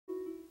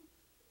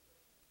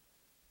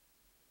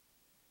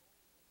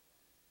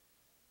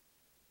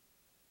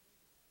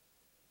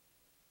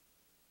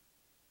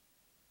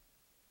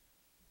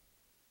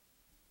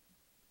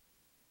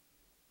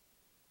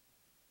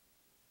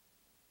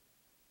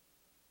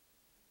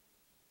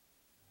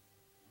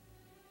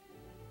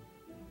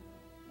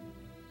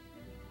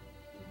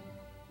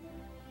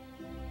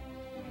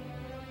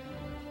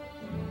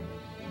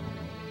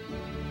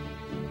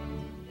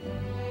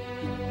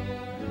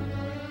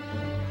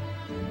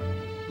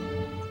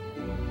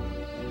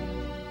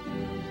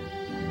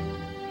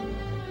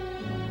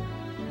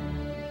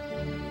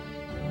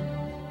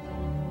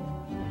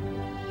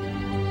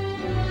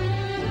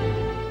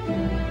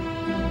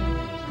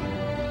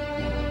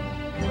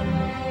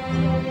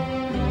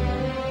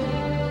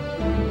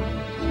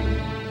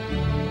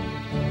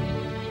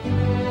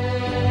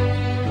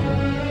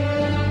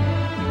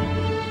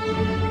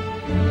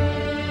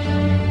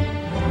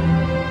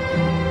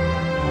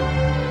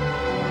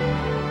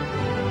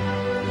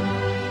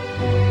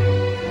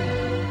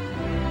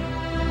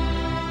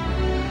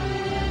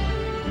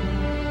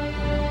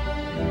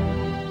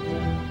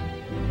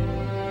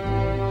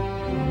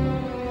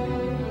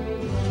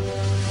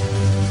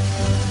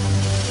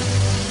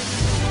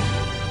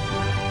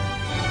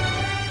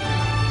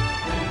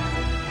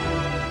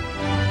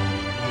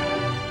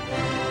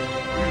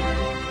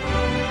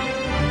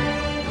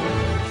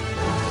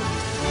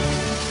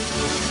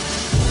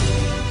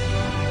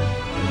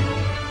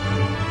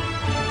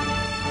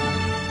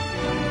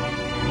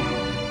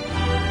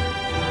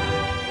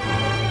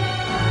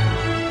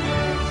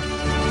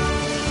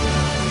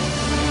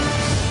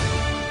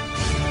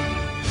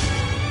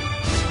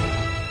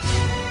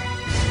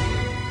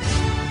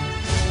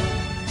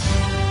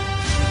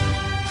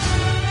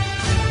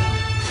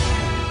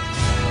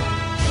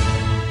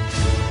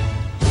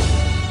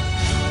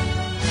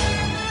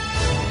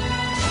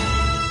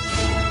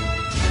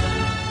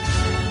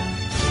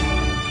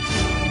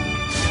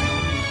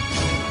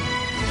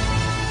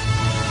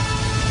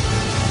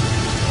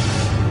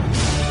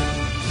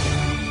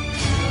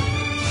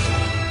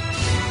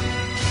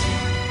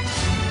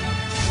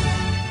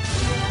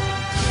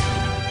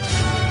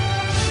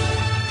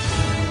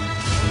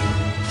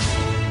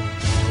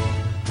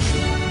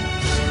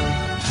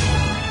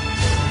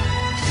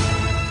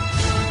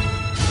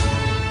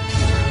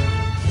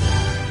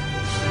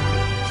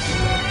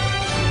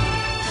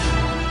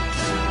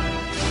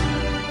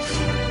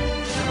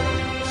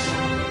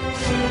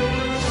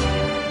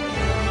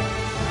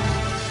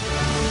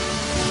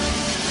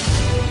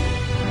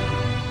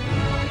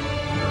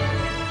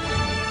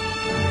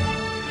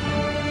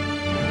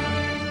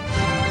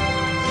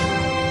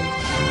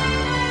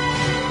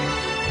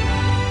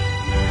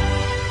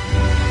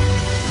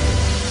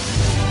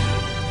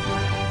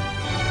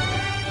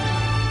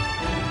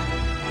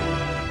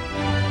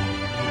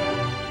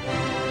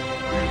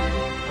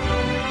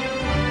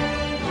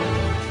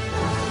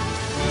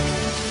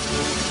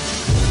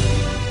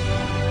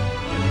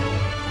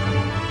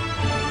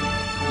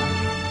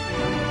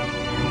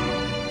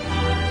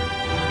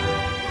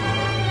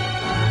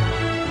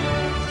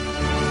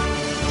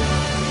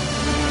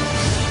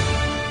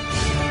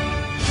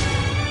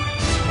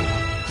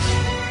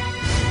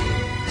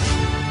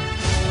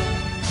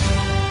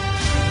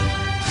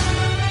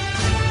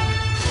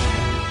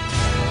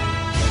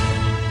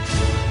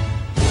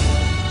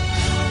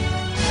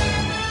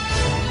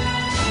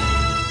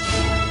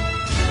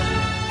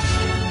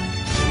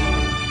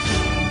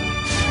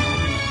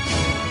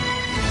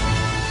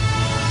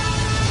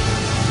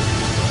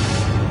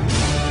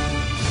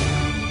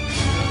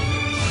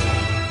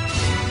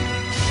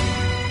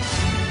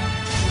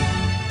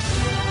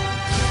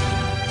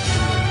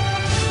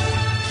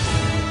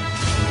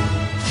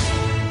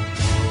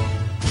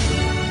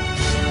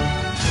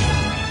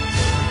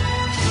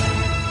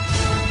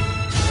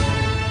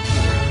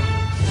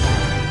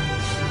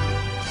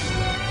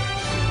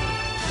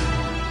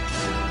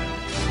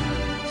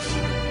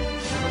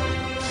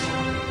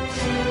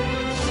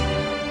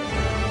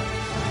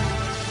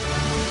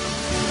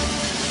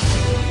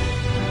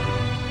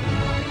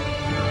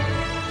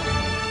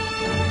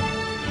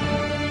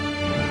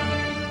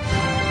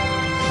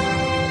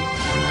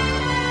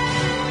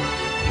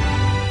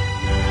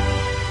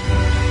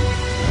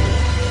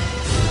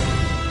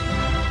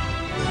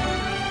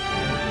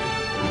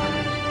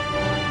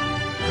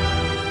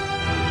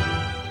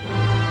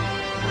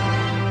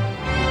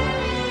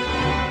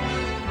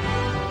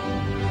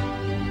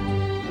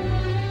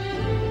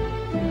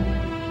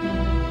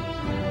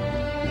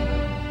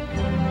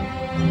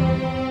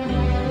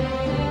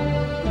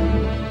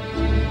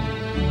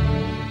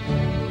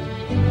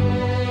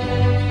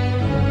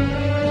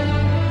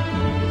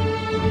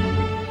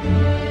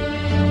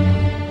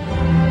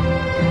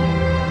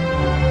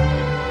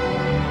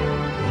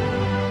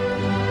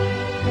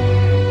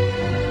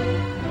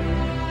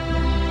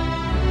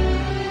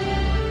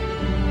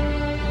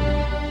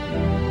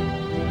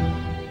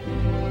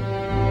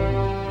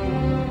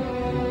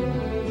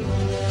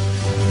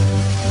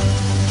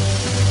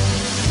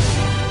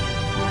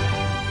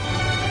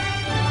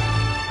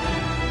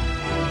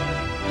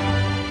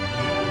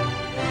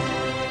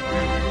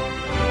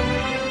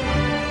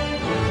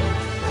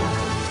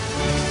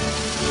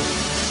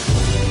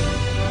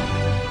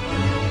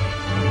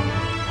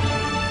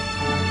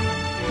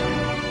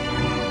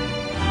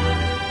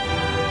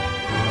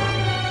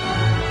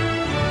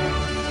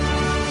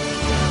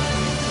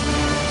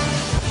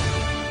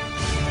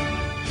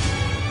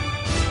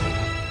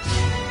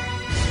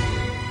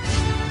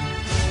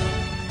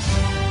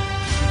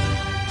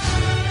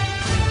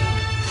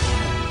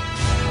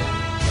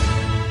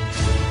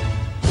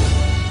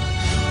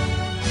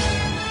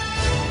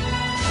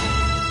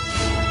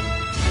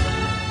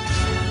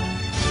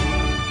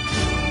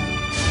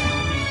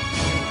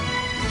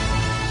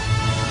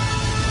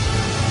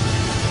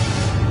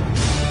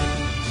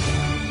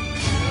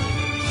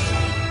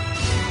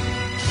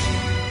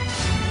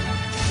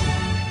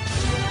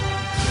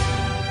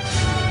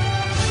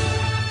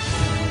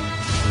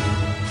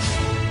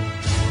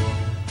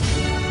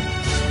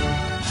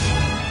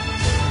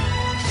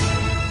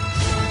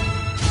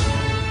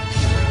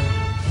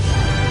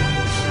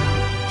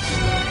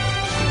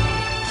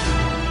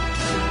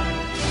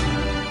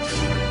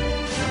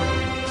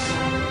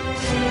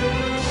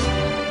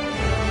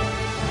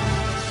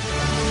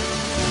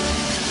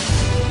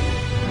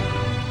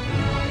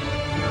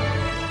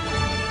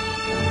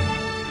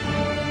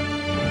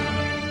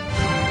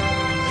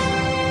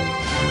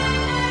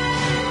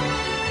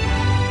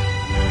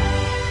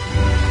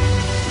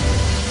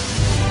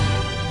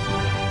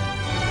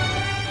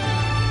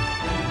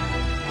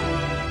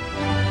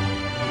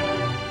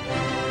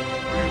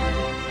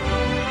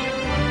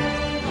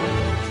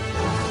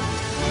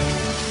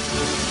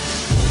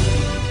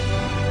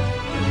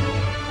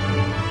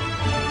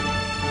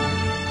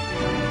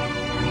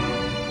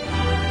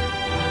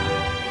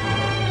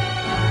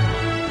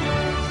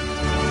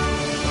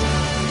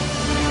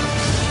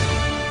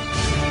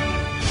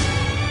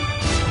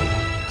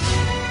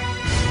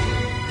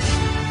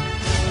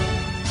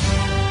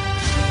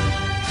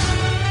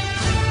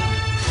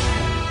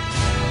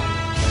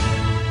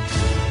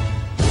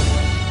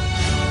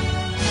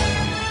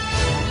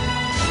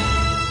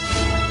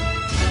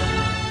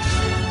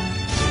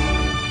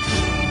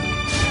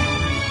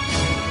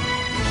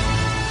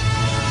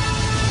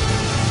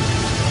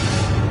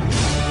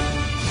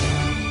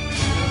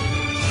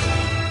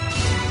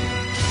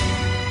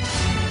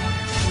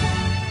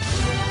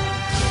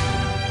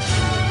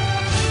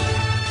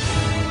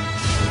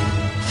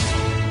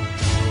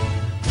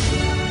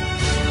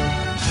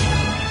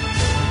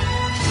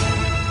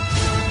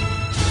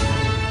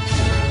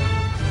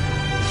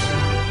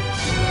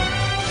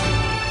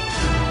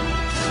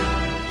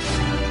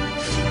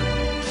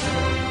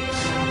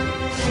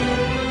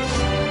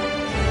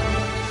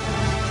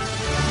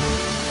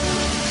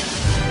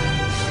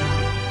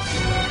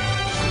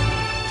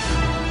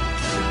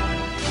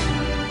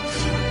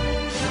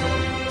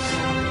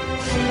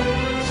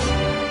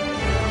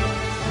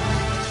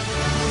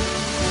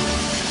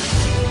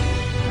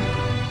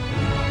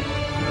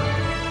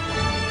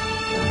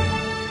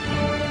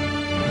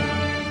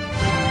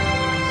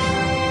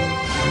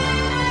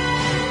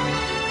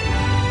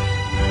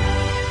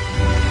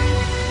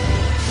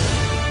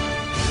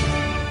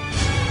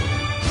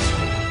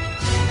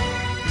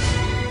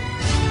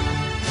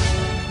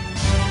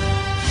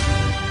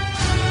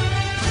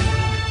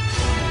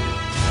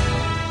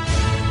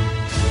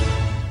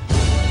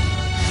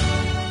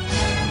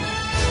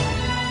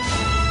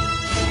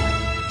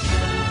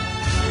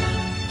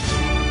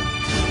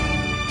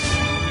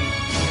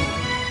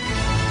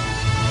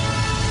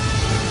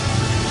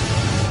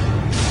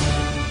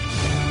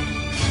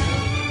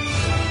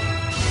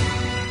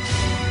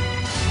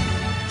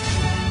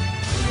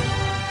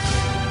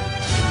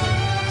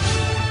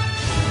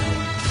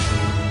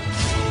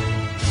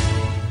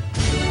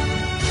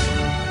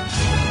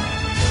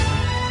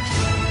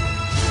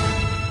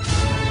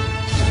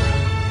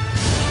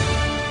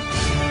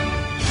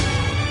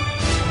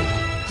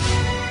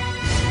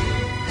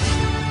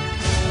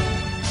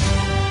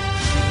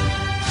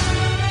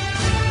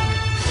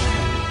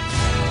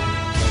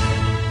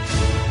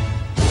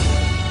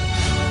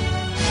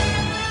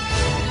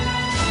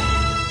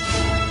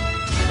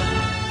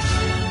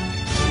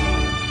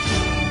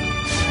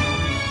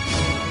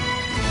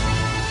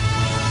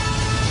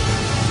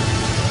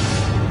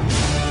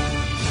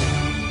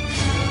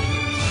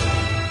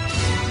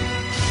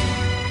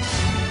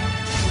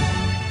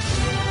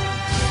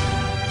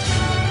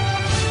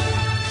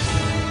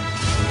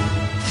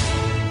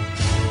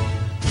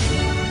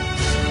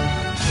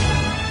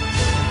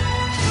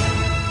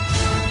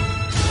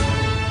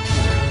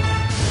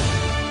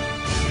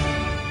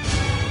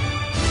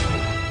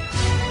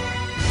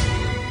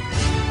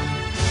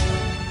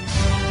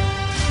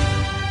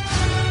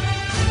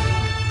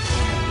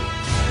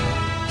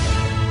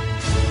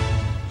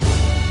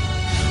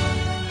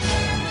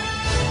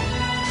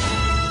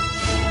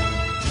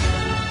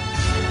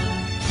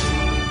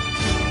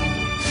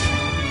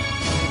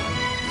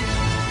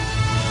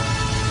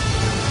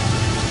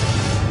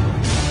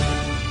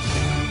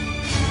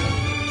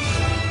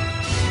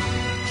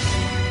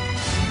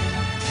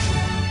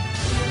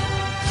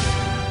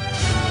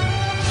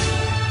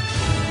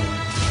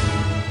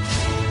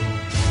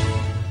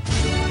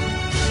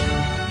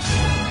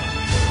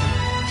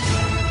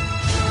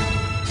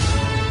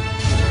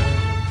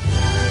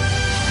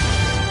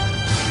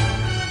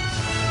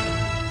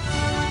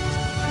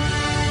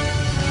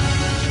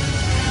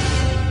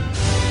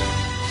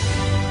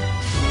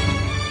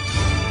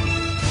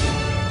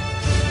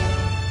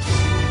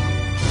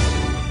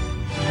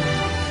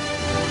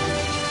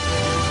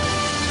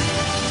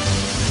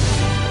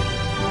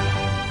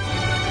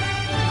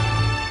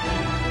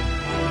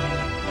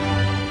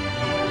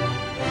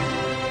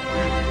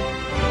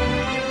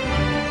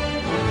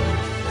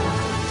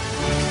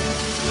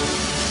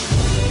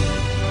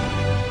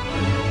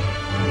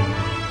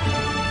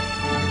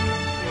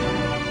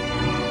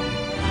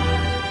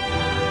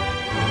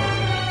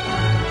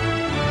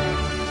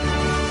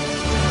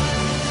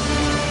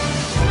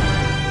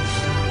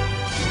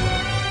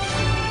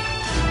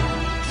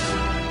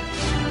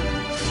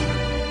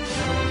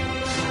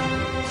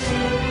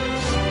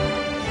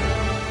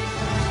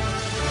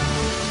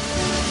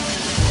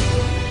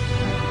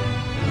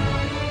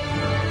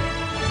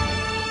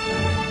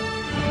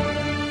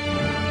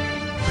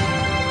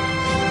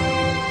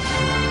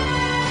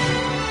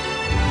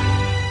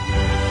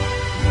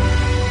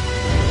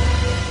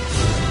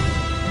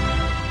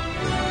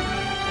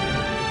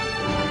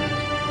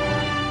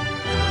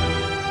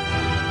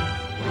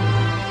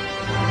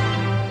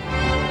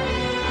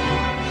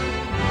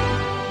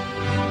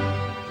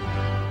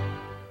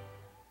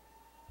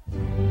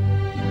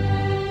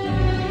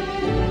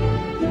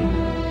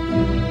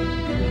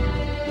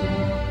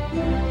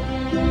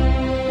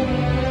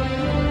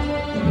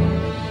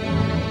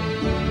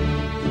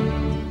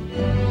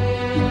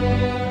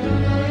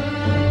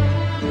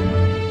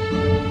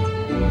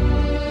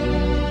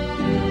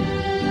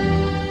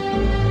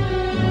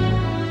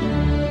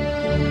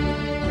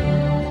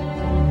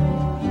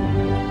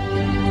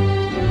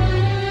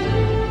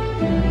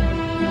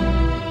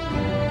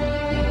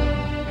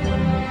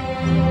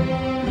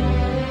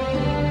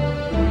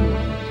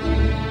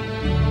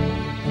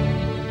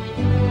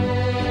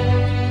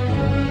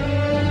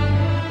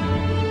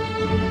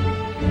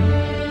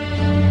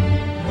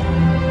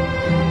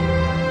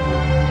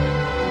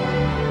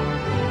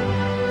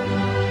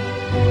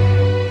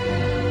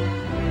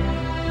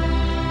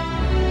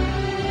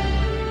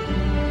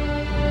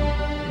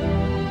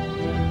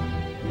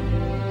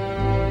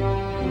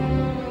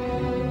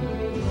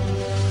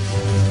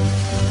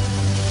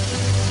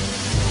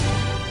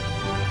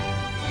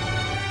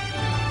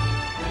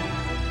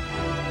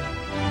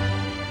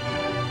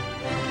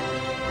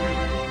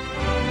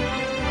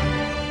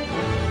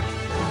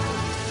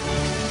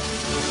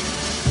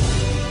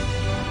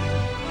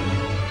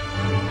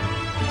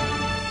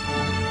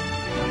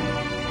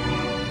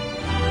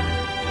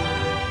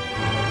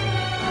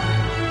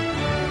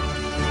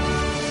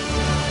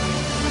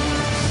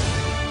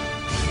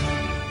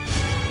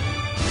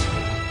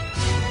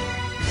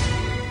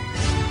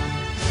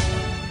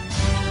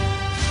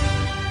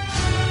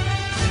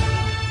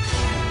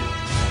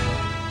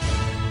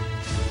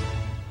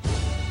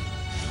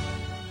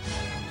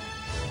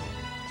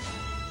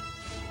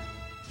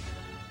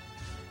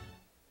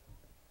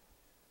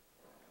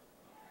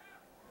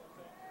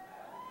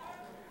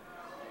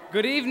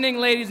Good evening,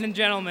 ladies and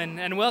gentlemen,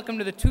 and welcome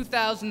to the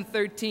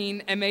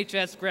 2013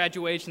 MHS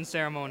graduation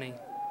ceremony.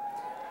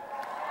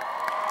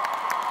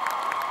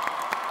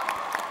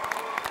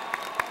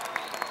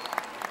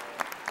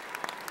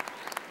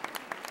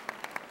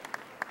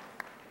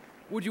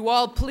 Would you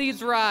all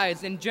please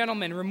rise, and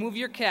gentlemen, remove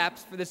your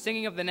caps for the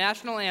singing of the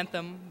national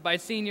anthem by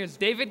seniors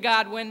David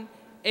Godwin,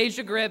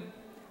 Asia Gribb,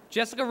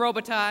 Jessica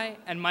Robitaille,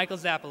 and Michael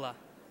Zappala.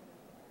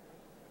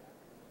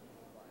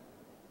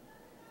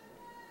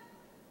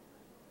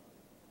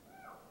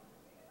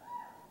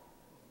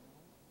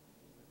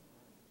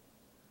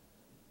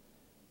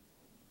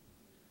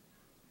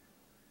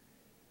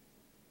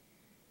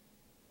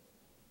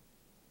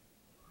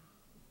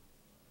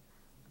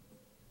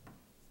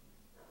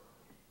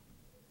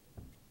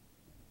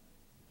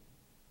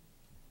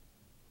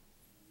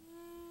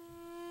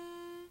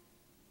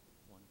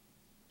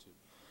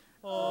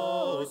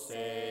 Oh,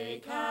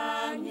 say,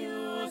 can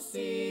you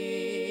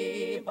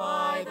see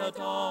by the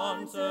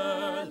dawn's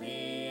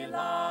early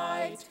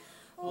light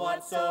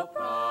what so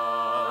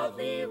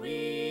proudly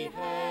we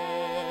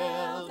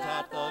hailed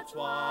at the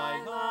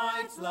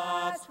twilight's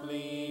last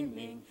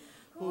gleaming,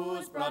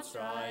 whose broad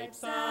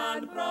stripes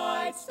and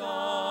bright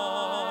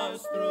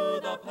stars through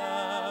the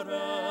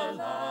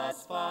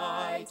perilous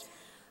fight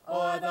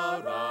o'er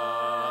the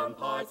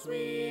ramparts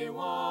we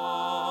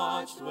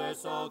watched were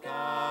so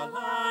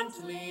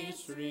gallantly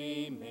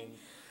streaming,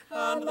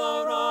 and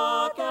the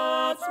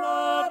rockets'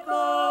 red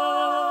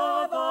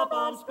glow, the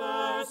bombs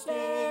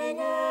bursting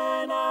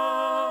in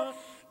air,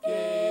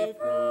 gave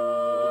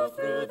proof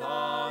through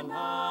the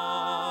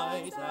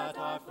night that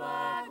our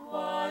flag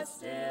was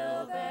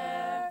still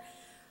there.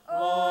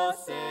 Oh,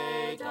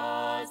 say,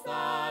 does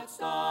that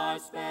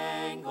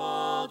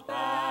star-spangled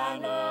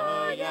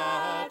banner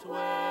yet wave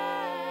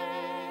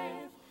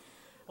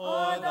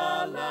o'er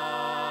the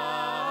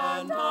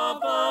land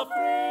of the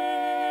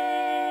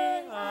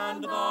free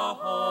and the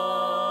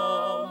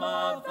home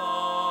of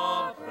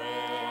the brave?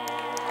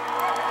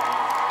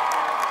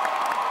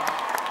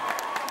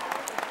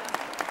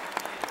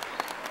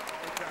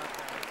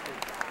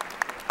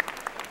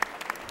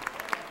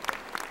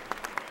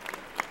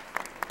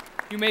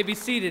 You may be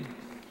seated.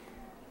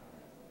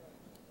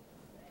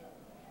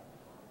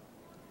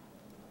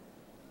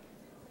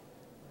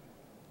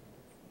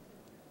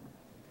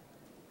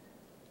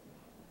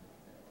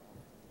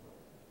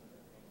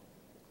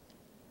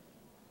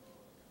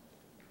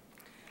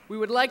 We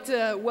would like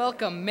to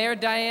welcome Mayor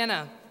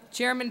Diana,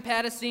 Chairman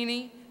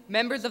Patacini,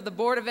 members of the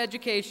Board of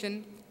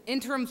Education,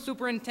 Interim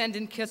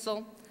Superintendent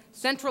Kissel,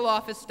 Central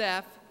Office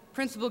staff,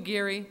 Principal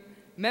Geary,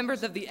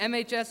 members of the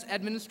MHS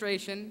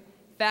administration,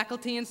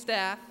 faculty and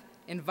staff,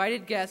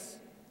 invited guests,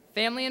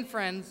 family and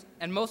friends,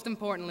 and most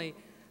importantly,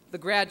 the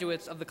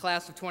graduates of the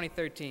class of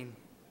 2013.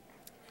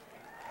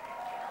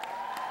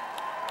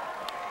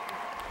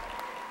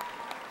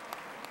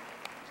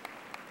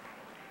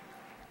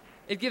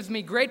 It gives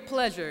me great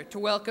pleasure to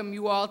welcome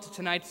you all to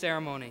tonight's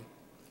ceremony.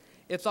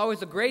 It's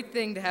always a great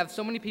thing to have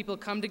so many people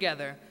come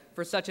together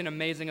for such an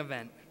amazing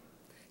event.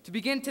 To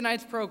begin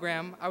tonight's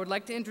program, I would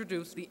like to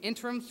introduce the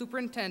Interim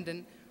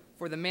Superintendent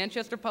for the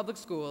Manchester Public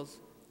Schools,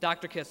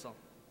 Dr. Kissel.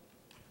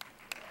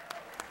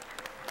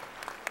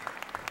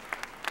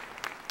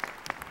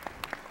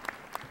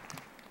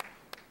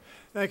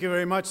 Thank you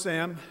very much,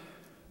 Sam.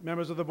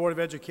 Members of the Board of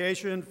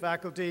Education,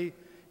 faculty,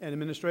 and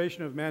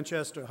administration of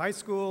Manchester High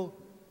School,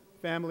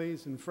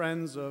 families and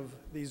friends of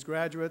these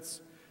graduates,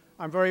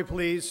 I'm very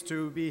pleased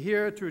to be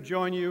here to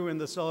join you in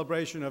the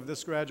celebration of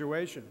this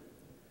graduation.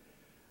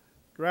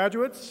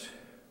 Graduates,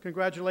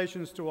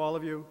 congratulations to all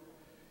of you.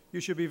 You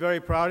should be very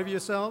proud of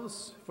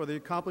yourselves for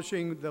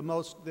accomplishing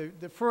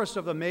the first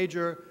of the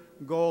major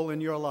goal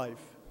in your life.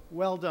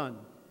 Well done.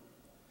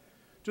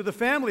 To the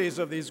families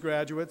of these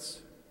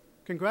graduates,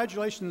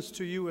 congratulations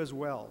to you as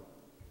well.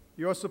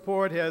 Your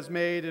support has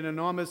made an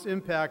enormous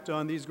impact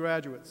on these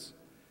graduates,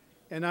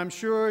 and I'm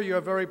sure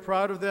you're very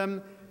proud of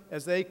them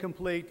as they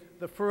complete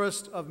the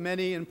first of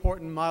many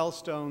important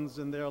milestones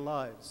in their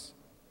lives.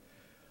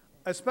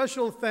 A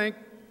special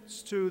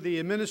thanks to the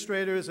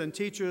administrators and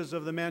teachers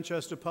of the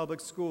Manchester Public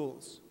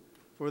Schools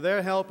for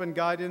their help and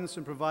guidance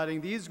in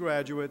providing these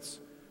graduates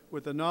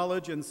with the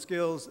knowledge and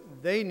skills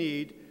they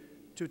need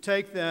to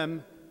take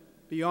them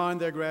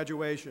beyond their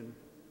graduation.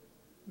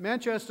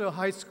 Manchester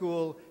High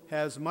School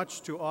has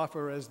much to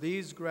offer, as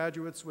these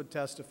graduates would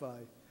testify.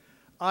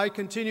 I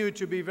continue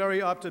to be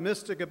very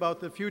optimistic about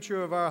the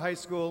future of our high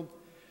school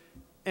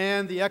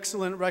and the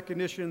excellent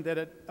recognition that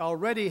it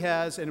already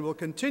has and will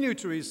continue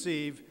to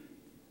receive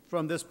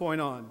from this point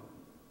on.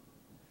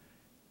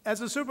 As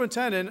a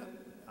superintendent,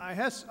 I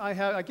guess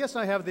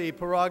I have the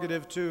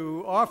prerogative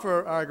to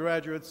offer our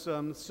graduates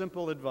some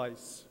simple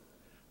advice,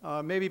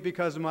 maybe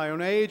because of my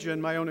own age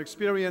and my own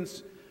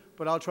experience,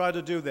 but I'll try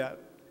to do that.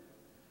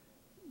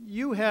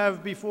 You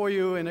have before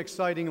you an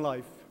exciting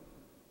life.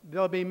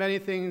 There'll be many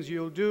things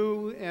you'll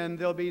do, and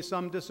there'll be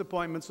some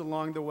disappointments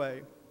along the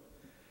way.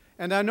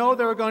 And I know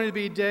there are going to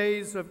be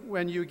days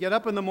when you get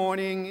up in the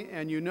morning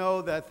and you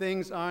know that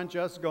things aren't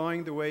just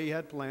going the way you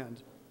had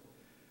planned.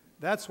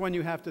 That's when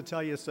you have to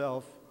tell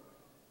yourself,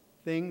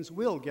 things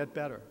will get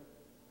better.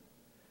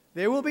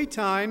 There will be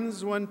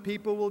times when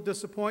people will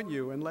disappoint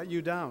you and let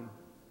you down.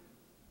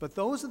 But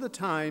those are the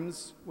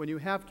times when you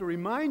have to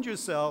remind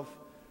yourself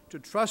to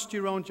trust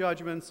your own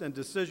judgments and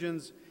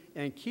decisions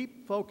and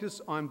keep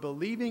focused on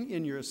believing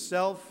in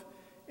yourself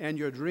and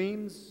your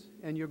dreams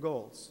and your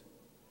goals.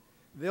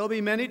 There'll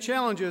be many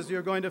challenges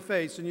you're going to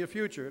face in your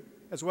future,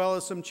 as well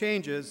as some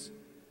changes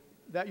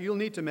that you'll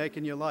need to make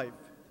in your life.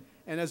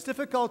 And as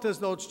difficult as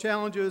those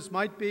challenges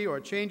might be or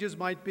changes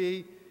might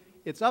be,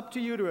 it's up to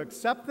you to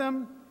accept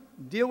them,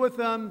 deal with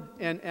them,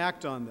 and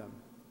act on them.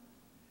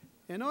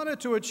 In order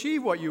to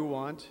achieve what you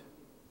want,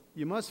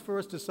 you must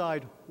first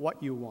decide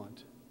what you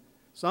want.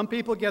 Some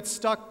people get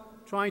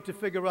stuck trying to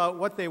figure out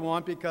what they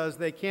want because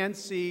they can't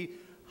see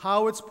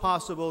how it's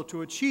possible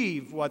to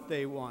achieve what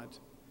they want.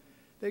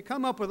 They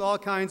come up with all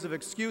kinds of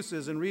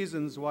excuses and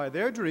reasons why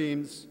their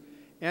dreams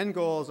and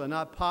goals are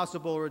not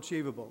possible or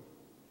achievable.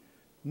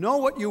 Know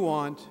what you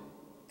want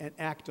and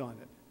act on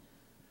it.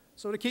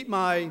 So to keep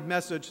my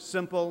message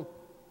simple,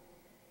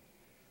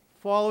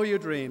 follow your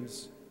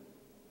dreams,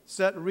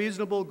 set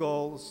reasonable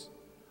goals,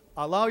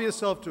 allow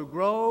yourself to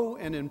grow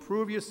and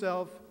improve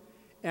yourself,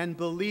 and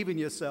believe in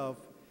yourself,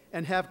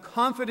 and have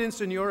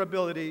confidence in your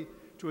ability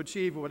to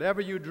achieve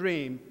whatever you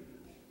dream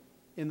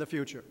in the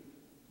future.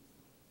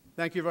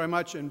 Thank you very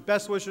much, and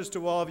best wishes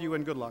to all of you,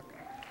 and good luck.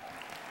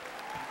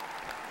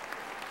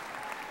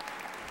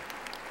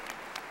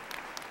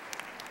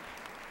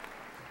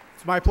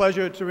 It's my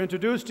pleasure to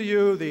introduce to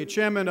you the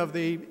chairman of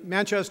the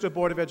Manchester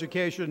Board of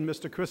Education,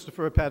 Mr.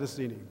 Christopher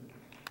Patacini.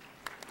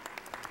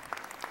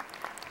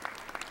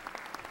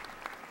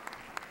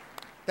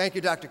 Thank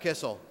you, Dr.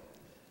 Kissel.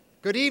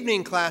 Good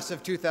evening, class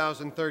of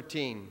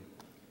 2013.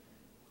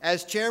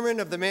 As chairman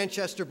of the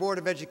Manchester Board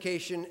of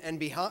Education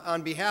and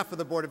on behalf of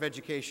the Board of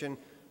Education,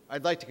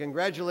 I'd like to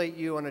congratulate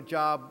you on a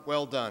job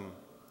well done.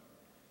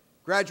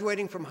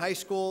 Graduating from high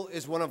school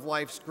is one of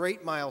life's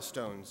great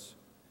milestones.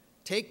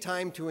 Take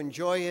time to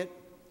enjoy it,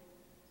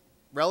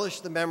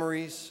 relish the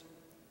memories,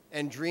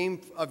 and dream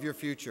of your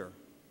future.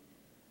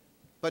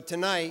 But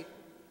tonight,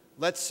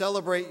 let's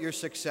celebrate your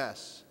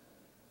success.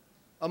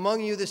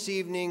 Among you this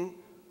evening,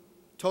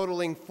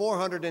 totaling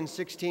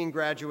 416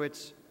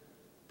 graduates,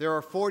 there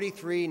are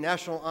 43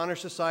 National Honor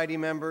Society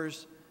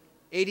members,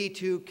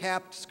 82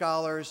 capped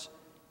scholars,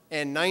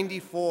 and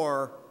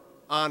 94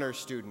 honor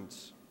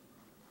students.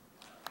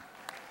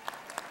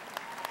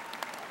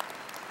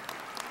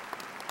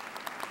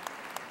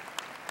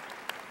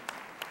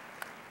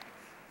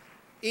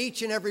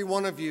 Each and every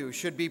one of you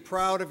should be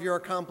proud of your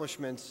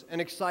accomplishments and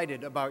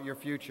excited about your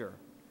future.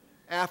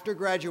 After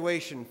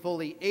graduation,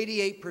 fully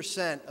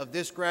 88% of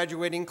this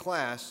graduating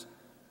class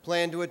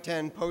plan to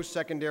attend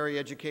post-secondary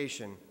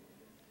education.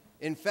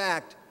 In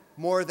fact,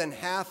 more than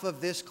half of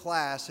this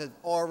class have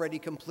already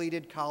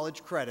completed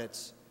college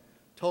credits,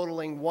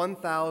 totaling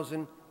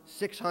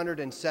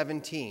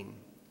 1,617.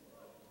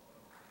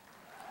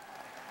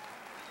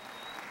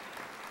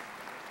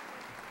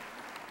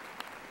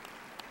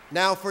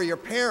 Now, for your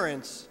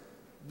parents,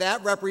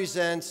 that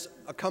represents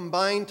a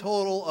combined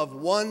total of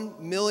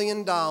 $1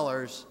 million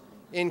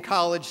in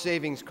college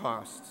savings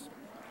costs.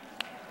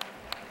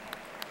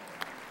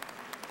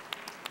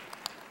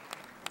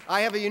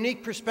 I have a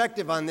unique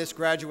perspective on this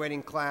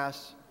graduating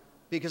class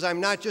because I'm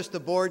not just the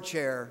board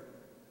chair,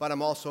 but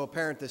I'm also a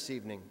parent this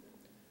evening.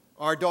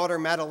 Our daughter,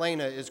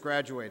 Madalena, is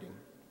graduating.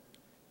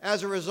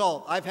 As a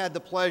result, I've had the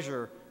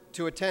pleasure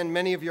to attend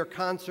many of your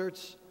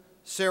concerts,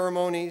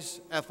 ceremonies,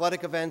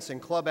 athletic events,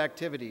 and club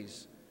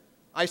activities.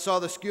 I saw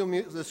the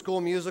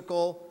school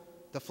musical,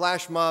 the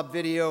flash mob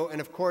video,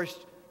 and of course,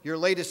 your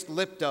latest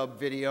lip dub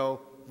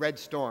video, Red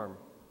Storm.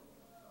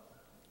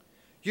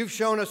 You've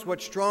shown us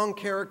what strong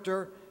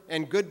character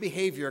and good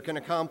behavior can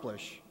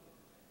accomplish.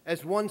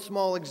 As one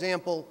small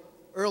example,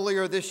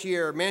 earlier this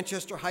year,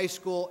 Manchester High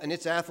School and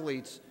its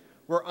athletes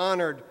were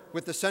honored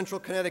with the Central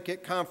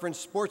Connecticut Conference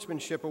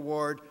Sportsmanship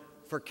Award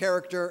for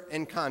character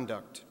and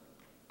conduct.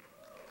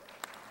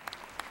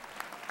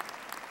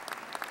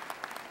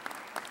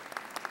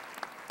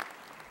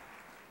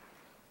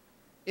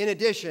 In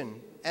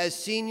addition, as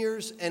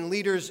seniors and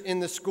leaders in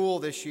the school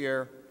this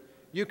year,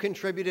 you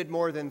contributed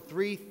more than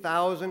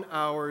 3,000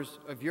 hours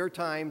of your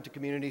time to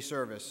community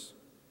service.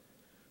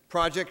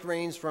 Project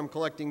ranged from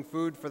collecting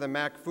food for the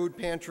MAC Food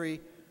Pantry,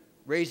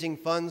 raising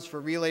funds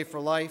for Relay for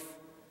Life,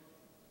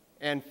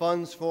 and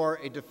funds for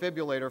a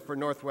defibrillator for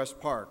Northwest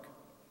Park.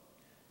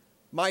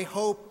 My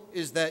hope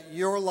is that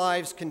your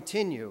lives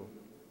continue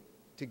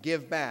to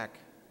give back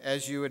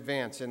as you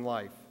advance in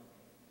life.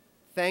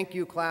 Thank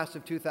you, class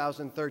of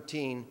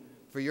 2013,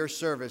 for your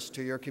service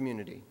to your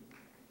community.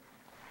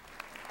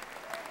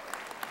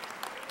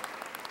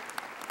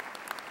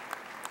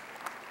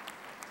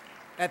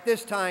 At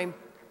this time,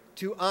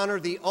 to honor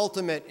the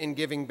ultimate in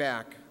giving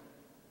back,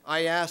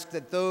 I ask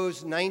that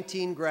those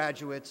 19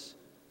 graduates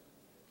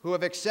who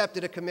have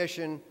accepted a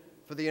commission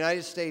for the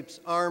United States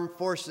Armed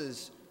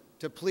Forces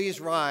to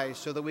please rise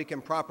so that we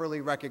can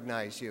properly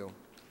recognize you.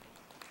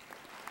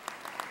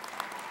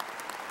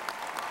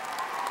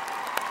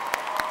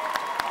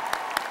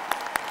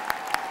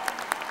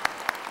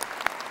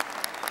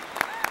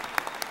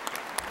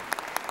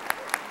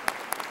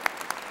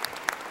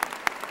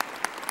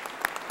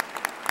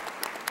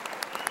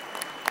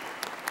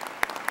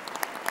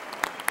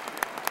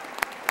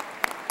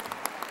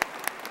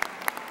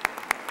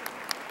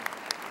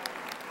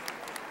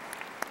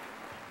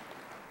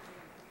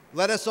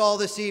 Let us all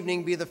this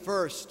evening be the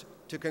first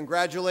to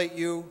congratulate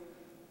you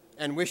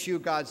and wish you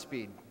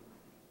Godspeed.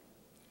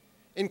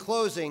 In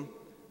closing,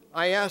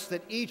 I ask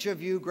that each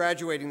of you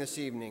graduating this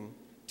evening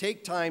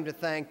take time to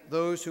thank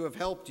those who have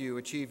helped you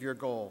achieve your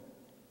goal.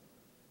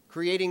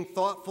 Creating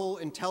thoughtful,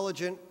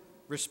 intelligent,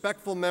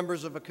 respectful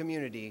members of a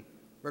community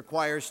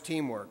requires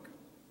teamwork.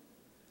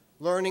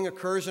 Learning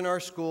occurs in our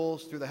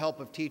schools through the help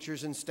of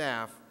teachers and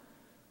staff,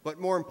 but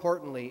more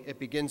importantly, it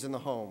begins in the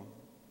home.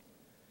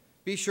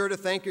 Be sure to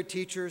thank your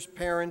teachers,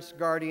 parents,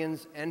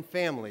 guardians, and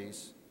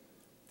families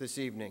this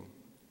evening.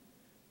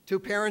 To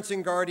parents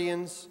and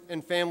guardians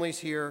and families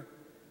here,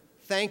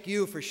 thank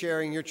you for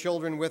sharing your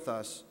children with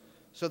us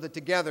so that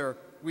together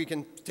we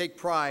can take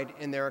pride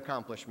in their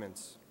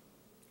accomplishments.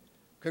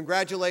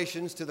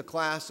 Congratulations to the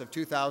class of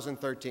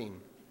 2013.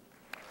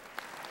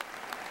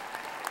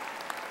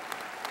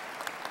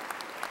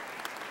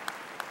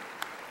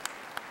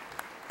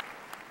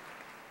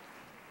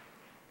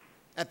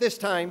 At this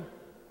time,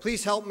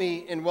 please help me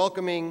in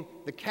welcoming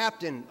the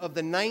captain of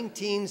the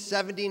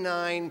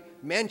 1979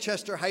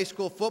 Manchester High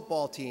School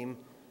football team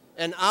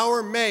and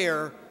our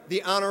mayor,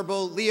 the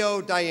Honorable Leo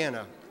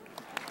Diana.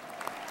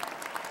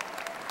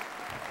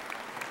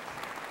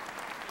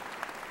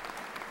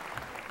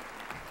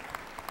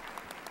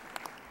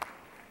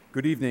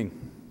 Good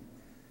evening.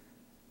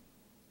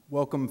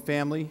 Welcome,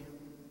 family,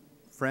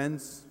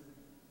 friends,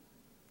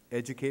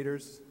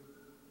 educators,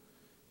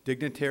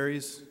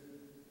 dignitaries,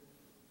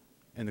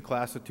 and the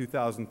class of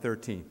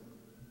 2013.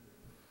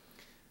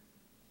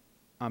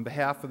 On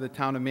behalf of the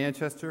town of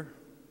Manchester,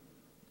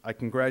 I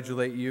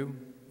congratulate you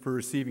for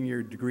receiving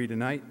your degree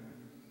tonight.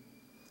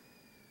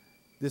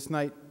 This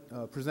night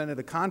presented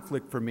a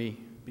conflict for me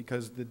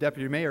because the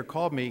deputy mayor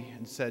called me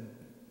and said,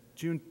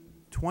 June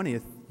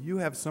 20th, you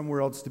have somewhere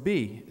else to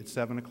be at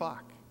 7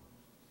 o'clock.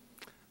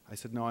 I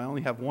said, no, I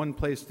only have one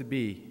place to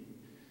be,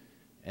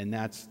 and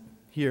that's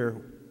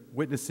here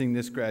witnessing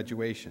this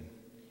graduation.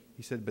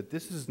 He said, but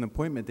this is an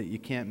appointment that you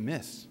can't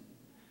miss.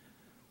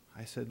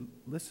 I said,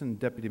 listen,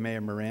 Deputy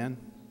Mayor Moran,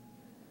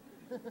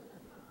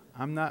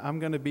 I'm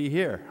going to be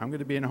here. I'm going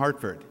to be in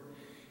Hartford.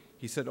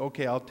 He said,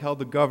 okay, I'll tell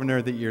the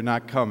governor that you're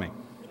not coming.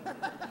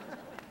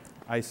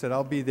 I said,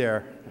 I'll be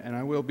there, and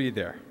I will be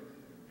there.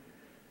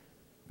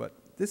 But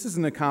this is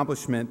an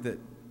accomplishment that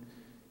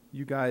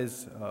you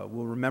guys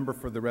will remember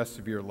for the rest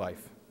of your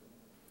life.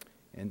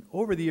 And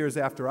over the years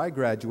after I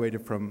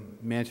graduated from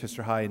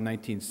Manchester High in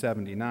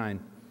 1979,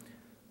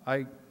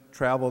 I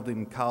traveled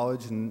in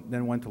college and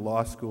then went to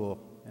law school.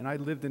 And I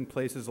lived in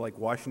places like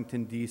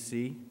Washington,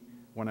 D.C.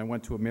 when I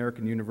went to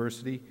American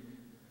University.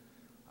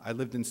 I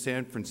lived in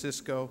San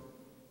Francisco.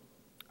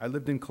 I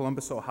lived in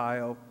Columbus,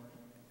 Ohio.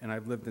 And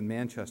I've lived in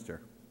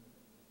Manchester.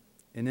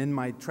 And in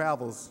my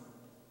travels,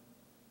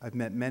 I've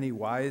met many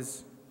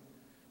wise,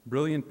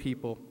 brilliant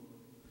people,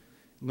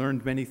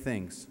 learned many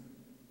things.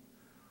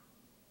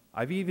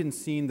 I've even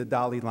seen the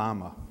Dalai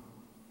Lama.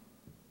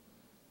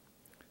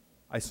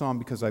 I saw him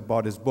because I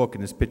bought his book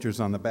and his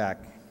picture's on the back.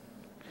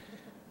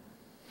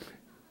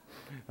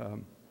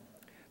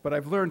 But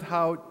I've learned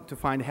how to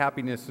find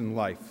happiness in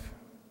life,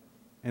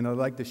 and I'd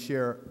like to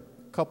share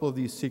a couple of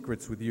these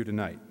secrets with you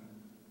tonight.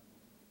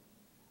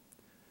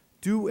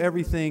 Do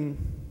everything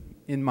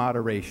in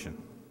moderation.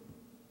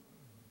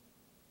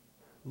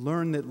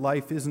 Learn that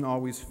life isn't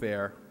always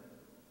fair.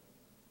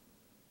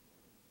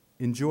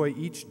 Enjoy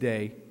each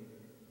day.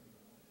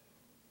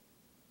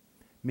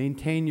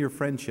 Maintain your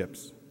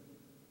friendships.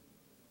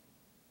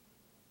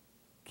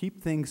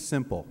 Keep things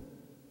simple.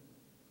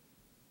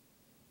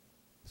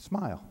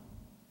 Smile.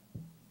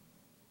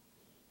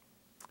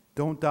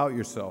 Don't doubt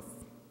yourself,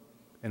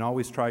 and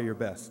always try your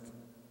best.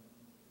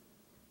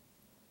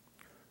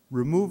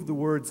 Remove the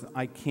words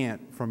 "I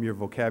can't" from your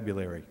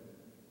vocabulary.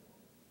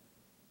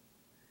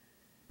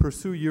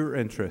 Pursue your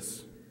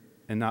interests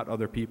and not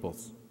other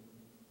people's.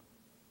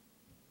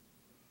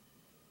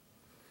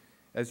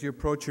 As you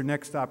approach your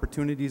next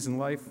opportunities in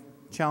life,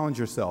 challenge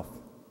yourself.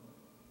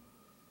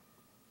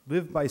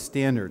 Live by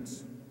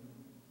standards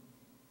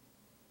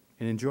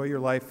and enjoy your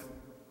life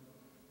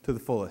to the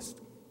fullest.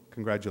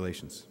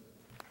 Congratulations.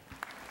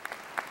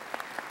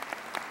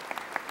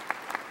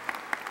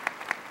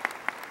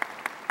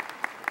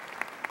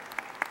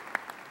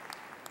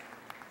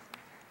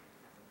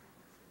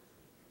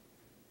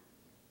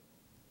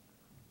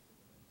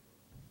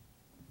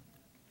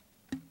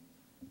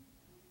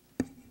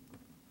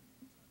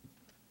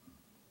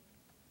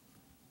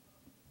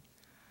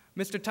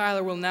 Mr.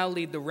 Tyler will now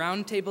lead the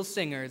Round Table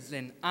Singers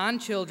in On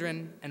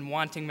Children and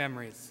Wanting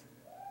Memories.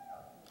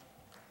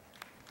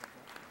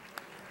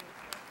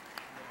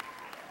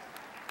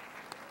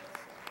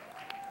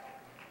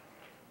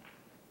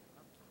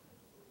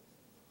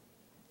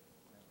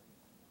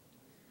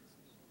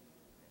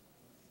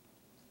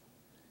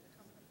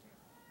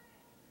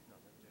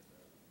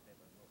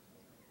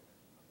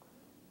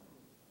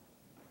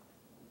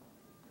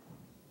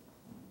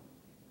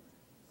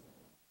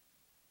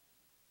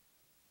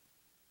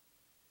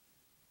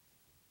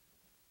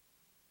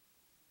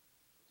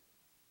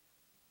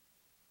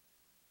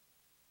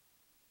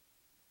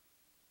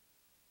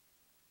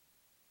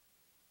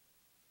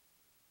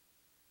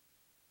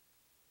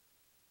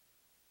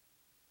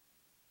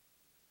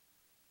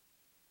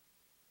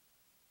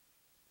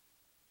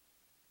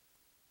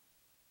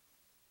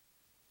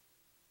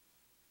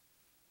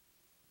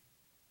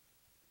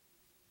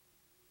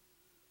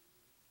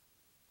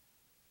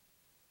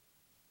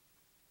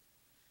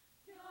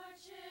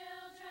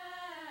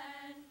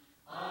 children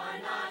are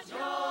not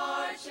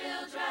your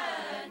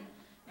children.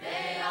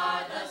 They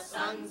are the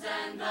sons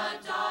and the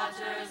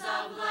daughters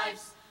of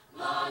life's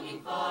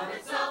longing for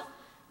itself.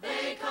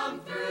 They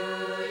come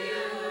through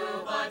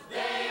you, but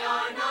they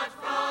are not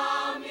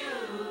from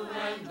you.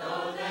 And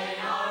though they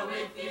are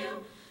with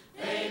you,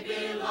 they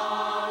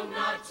belong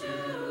not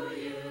to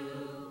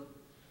you.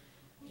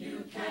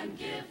 You can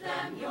give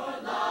them your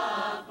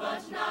love,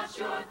 but not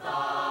your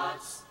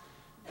thoughts.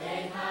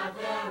 They have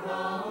their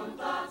own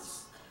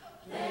thoughts.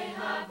 They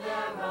have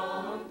their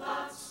own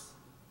thoughts.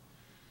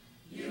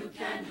 You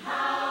can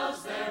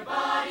house their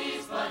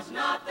bodies, but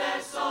not their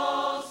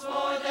souls,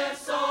 for their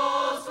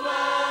souls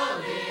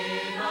dwell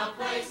in a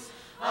place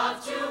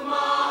of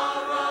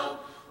tomorrow,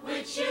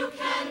 which you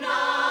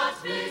cannot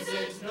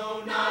visit,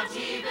 no, not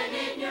even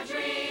in your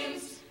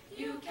dreams.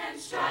 You can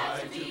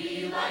strive to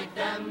be like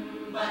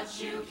them,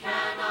 but you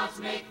cannot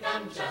make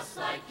them just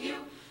like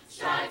you.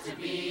 Strive to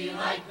be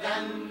like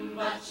them,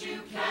 but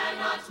you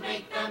cannot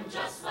make them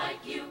just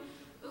like you.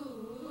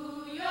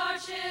 Ooh, your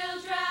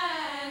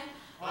children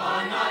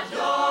are not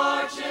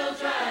your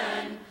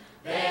children.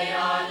 They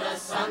are the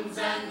sons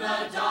and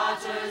the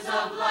daughters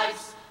of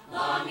life's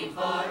longing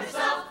for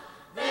itself.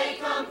 They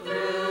come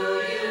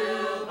through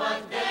you,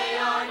 but they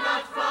are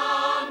not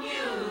from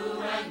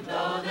you. And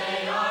though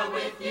they are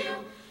with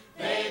you,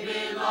 they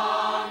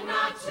belong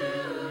not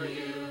to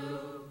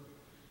you.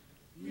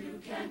 You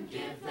can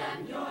give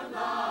them your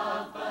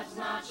love, but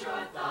not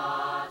your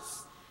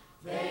thoughts.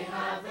 They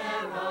have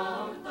their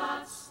own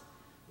thoughts.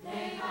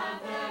 They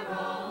have their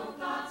own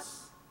thoughts.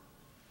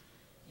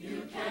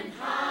 You can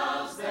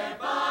house their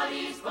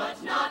bodies,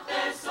 but not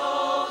their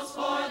souls,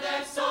 for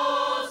their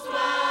souls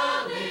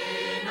dwell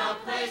in a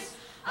place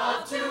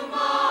of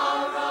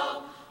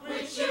tomorrow,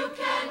 which you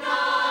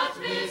cannot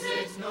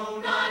visit, no,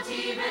 not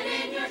even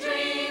in your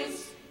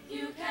dreams.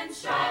 You can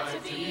strive to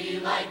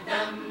be like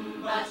them,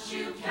 but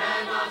you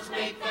cannot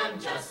make them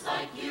just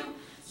like you.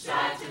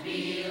 Strive to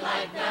be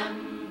like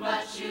them,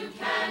 but you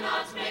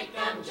cannot make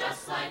them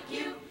just like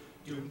you.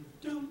 Doom,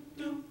 doom,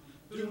 doom,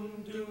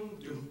 doom, doom,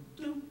 doom,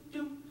 doom,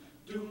 doom.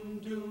 Doom,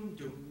 doom,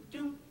 doom,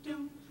 doom,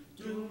 doom,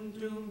 doom,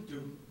 doom,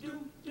 doom,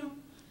 doom, doom,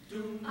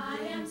 doom. I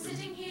am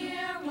sitting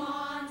here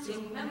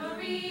wanting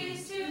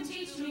memories to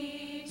teach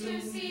me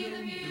to see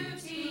the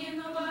beauty in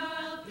the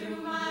world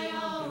through my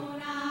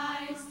own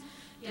eyes.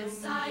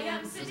 Yes, I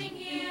am sitting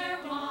here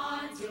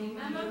wanting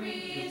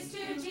memories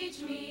to teach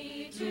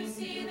me to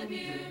see the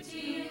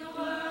beauty in the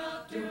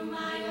world through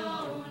my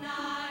own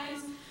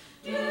eyes.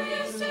 You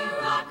used to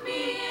rock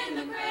me in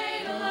the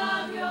cradle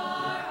of your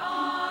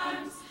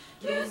arms.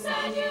 You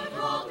said you'd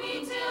hold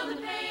me till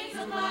the pains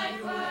of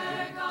life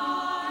were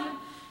gone.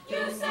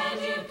 You said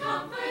you'd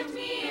comfort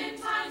me in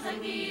times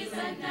like these,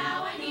 and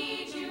now I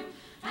need you,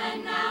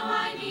 and now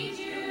I need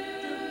you.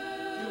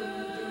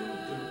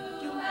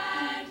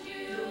 And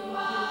you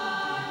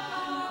are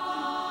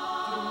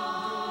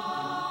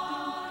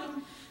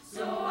gone.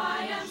 So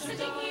I am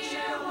sitting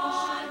here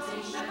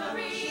wanting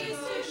memories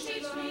to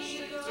teach me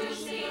to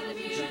see the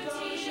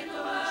beauty in the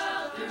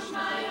world through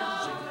my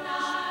own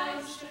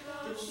eyes.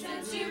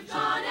 Since you've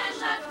gone and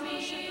left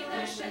me,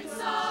 there's been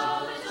so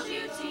little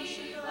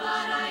beauty,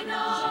 but I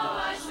know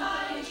I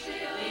saw it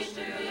clearly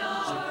through your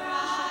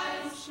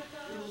eyes.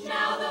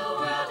 Now the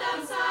world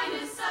outside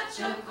is such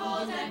a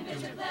cold and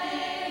bitter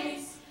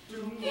place.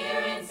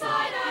 Here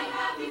inside I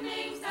have few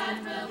things that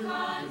will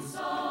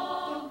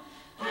console.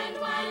 And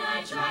when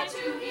I try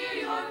to hear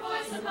your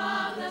voice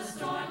above the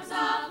storms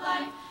of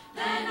life,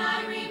 then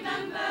I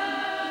remember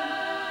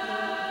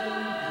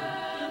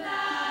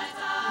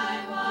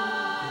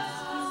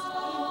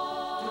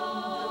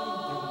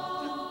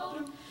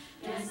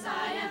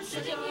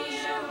sitting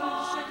here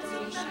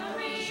wanting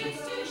memories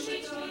to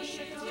teach me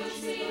to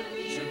see the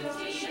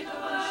beauty in the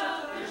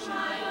world through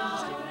my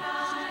own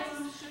eyes.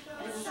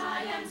 Yes, I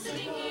am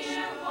sitting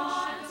here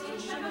wanting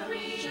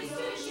memories to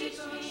teach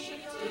me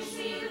to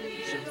see the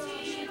beauty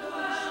in the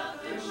world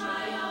through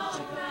my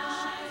own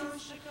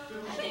eyes.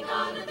 I think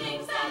on the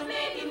things that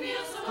made me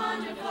feel so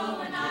wonderful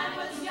when I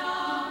was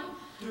young.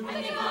 I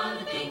think on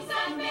the things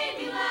that made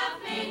me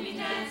laugh, made me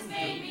dance,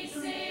 made me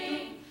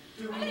sing.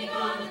 I think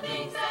on the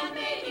things that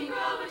made me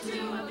grow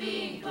into a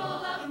being full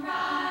of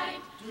pride.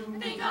 I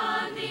think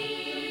on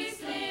these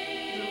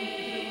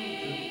things,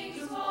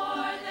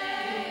 for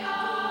they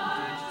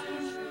are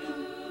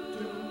true.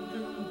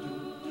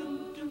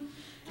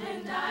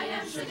 And I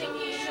am sitting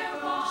here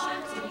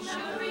wanting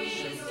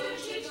memories to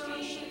teach me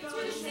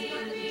to see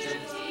the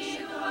beauty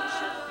in the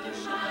world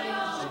through my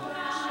own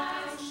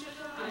eyes.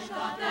 I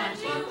thought that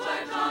you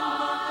were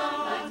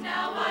gone, but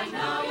now I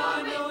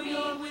know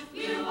you're with me.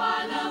 You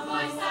are the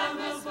voice that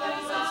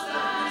whispers all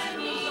I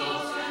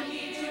need to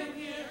hear.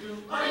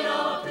 I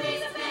know a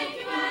please and thank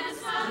you and a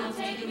smile will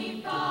take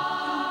me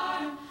far.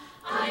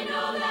 I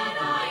know that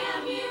I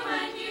am you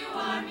and you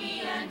are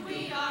me and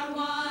we are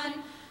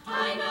one.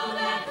 I know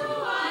that who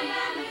I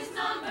am is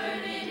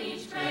numbered in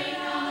each grain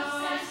of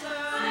sand.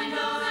 I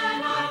know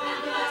that I've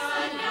been blessed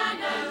and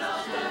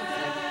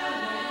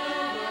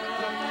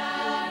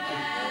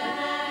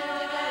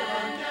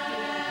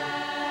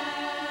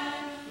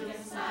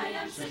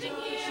sitting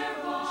here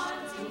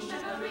wanting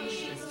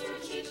memories to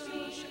teach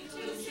me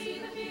to see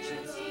the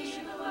beauty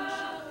in the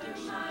world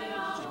through my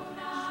own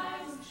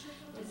eyes.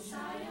 Yes,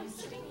 I am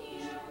sitting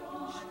here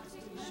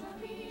wanting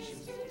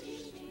memories to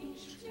teach me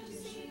to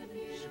see the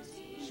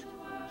beauty in the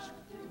world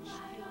through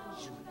my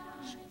own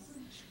eyes.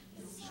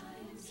 Yes,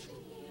 I am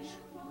sitting here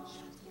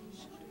wanting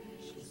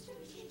memories to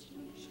teach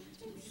me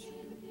to see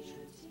the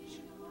beauty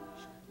in the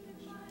world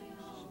through my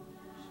own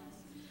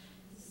eyes.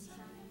 Yes,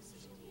 I am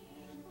sitting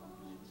here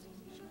wanting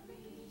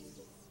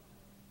memories.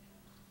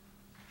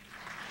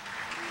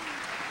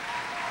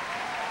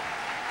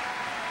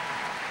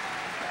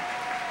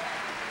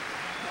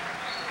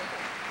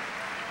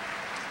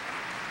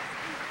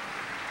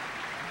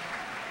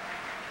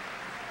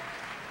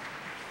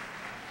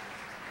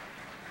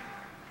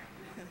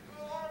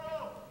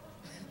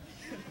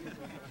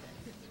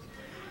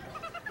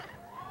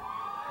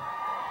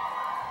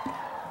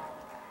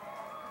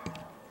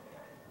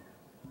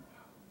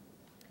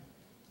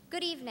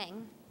 Good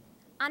evening.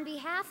 On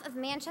behalf of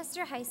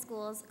Manchester High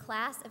School's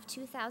class of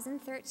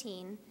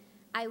 2013,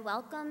 I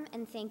welcome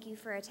and thank you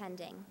for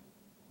attending.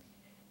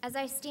 As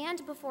I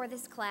stand before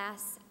this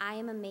class, I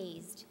am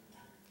amazed.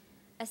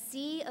 A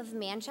sea of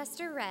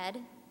Manchester red,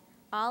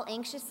 all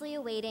anxiously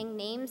awaiting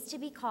names to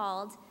be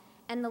called,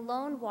 and the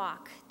lone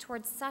walk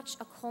towards such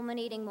a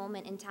culminating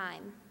moment in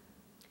time.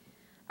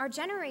 Our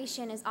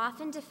generation is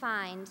often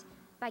defined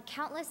by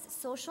countless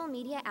social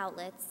media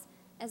outlets,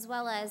 as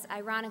well as,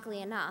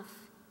 ironically enough,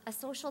 a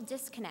social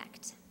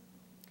disconnect.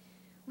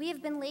 We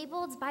have been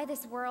labeled by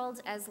this world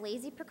as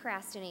lazy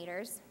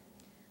procrastinators,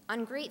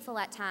 ungrateful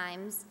at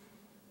times,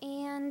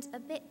 and a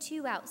bit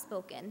too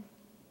outspoken.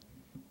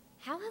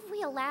 How have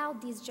we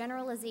allowed these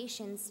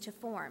generalizations to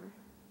form?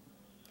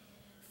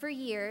 For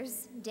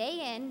years,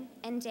 day in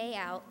and day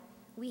out,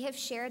 we have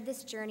shared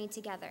this journey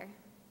together.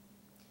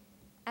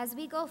 As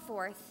we go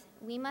forth,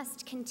 we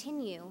must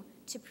continue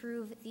to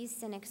prove these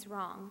cynics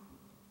wrong.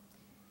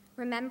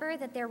 Remember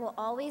that there will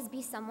always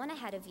be someone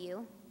ahead of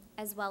you,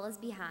 as well as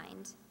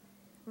behind.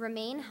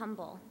 Remain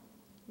humble.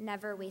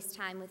 Never waste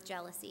time with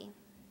jealousy.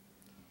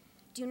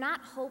 Do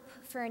not hope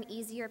for an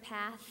easier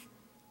path,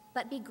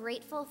 but be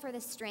grateful for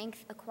the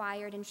strength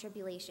acquired in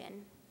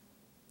tribulation.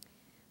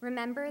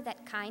 Remember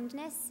that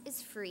kindness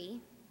is free,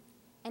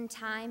 and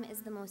time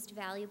is the most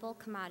valuable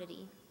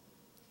commodity.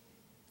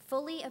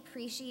 Fully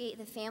appreciate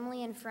the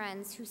family and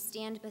friends who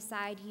stand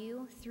beside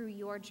you through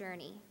your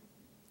journey.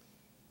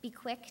 Be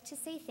quick to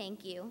say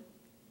thank you,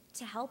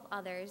 to help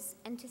others,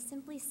 and to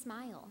simply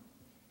smile.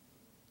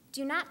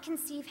 Do not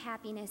conceive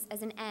happiness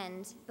as an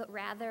end, but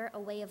rather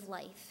a way of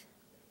life.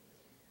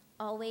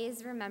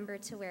 Always remember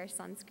to wear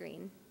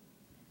sunscreen.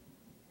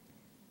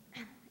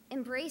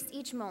 Embrace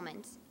each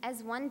moment,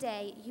 as one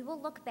day you will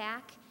look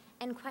back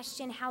and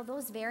question how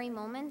those very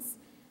moments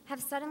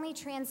have suddenly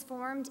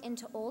transformed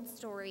into old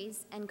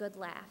stories and good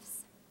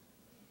laughs.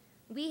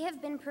 We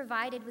have been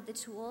provided with the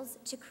tools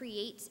to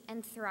create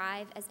and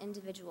thrive as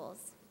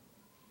individuals.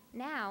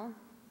 Now,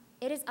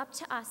 it is up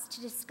to us to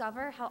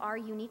discover how our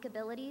unique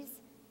abilities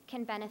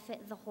can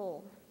benefit the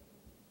whole.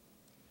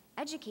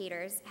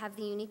 Educators have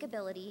the unique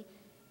ability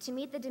to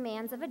meet the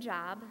demands of a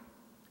job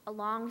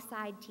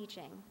alongside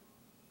teaching.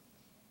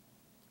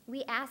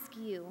 We ask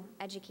you,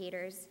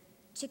 educators,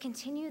 to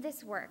continue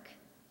this work,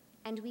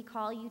 and we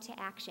call you to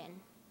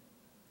action.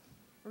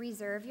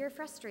 Reserve your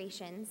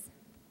frustrations,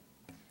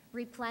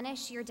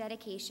 replenish your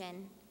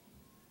dedication,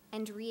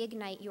 and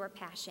reignite your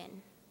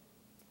passion.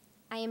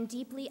 I am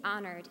deeply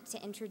honored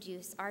to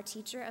introduce our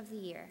Teacher of the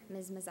Year,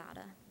 Ms.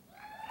 Mazzata.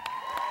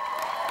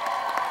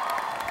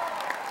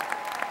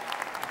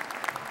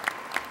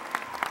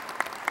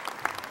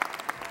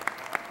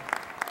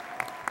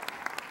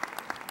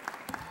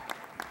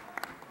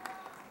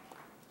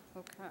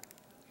 Okay.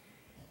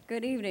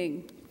 Good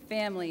evening,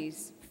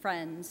 families,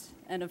 friends,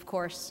 and of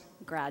course,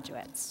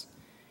 graduates.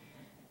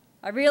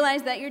 I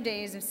realize that your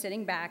days of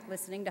sitting back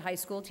listening to high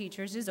school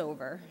teachers is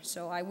over,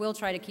 so I will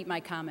try to keep my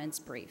comments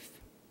brief.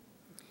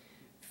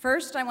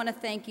 First, I want to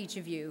thank each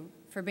of you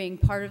for being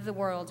part of the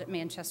world at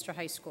Manchester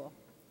High School.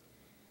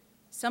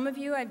 Some of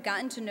you I've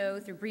gotten to know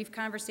through brief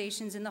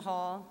conversations in the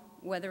hall,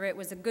 whether it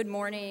was a good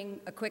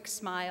morning, a quick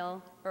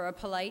smile, or a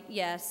polite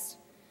yes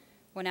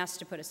when asked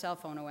to put a cell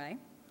phone away.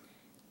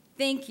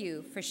 Thank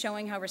you for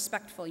showing how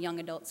respectful young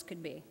adults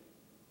could be.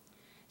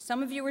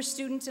 Some of you were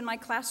students in my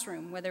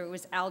classroom, whether it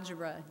was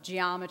algebra,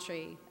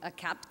 geometry, a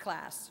capped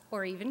class,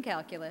 or even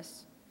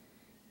calculus.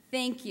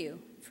 Thank you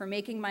for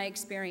making my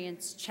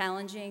experience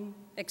challenging,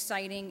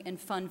 exciting, and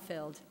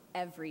fun-filled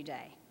every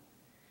day.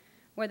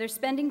 Whether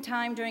spending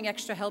time during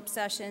extra help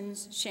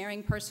sessions,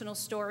 sharing personal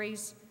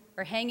stories,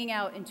 or hanging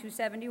out in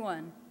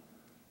 271,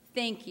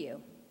 thank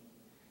you.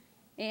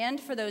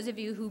 And for those of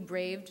you who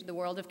braved the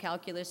world of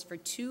calculus for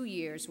 2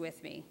 years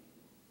with me,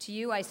 to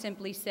you I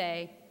simply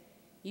say,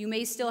 you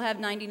may still have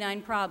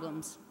 99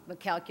 problems, but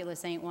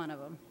calculus ain't one of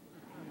them.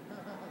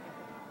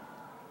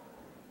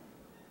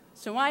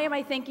 So why am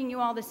I thanking you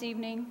all this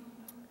evening?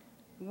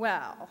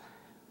 Well,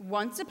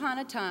 once upon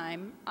a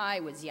time,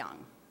 I was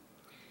young.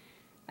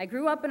 I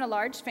grew up in a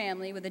large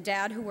family with a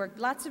dad who worked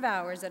lots of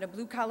hours at a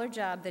blue-collar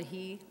job that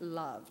he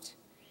loved.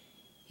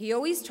 He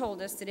always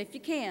told us that if you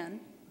can,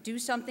 do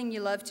something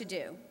you love to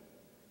do,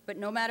 but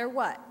no matter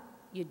what,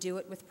 you do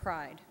it with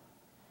pride.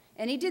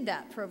 And he did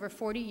that for over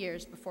 40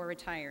 years before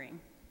retiring.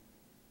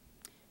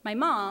 My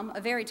mom, a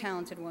very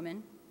talented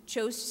woman,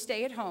 chose to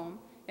stay at home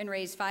and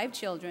raise 5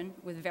 children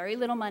with very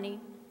little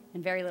money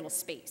and very little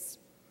space.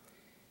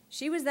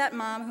 She was that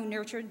mom who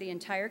nurtured the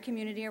entire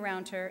community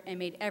around her and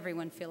made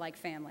everyone feel like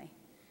family.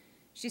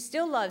 She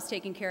still loves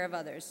taking care of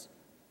others,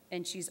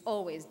 and she's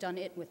always done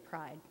it with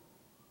pride.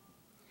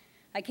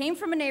 I came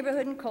from a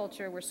neighborhood and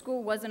culture where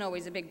school wasn't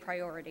always a big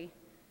priority,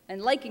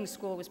 and liking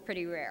school was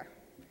pretty rare.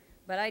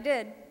 But I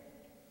did.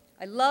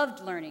 I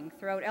loved learning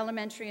throughout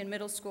elementary and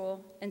middle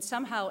school, and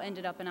somehow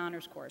ended up in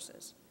honors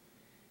courses.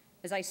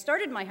 As I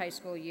started my high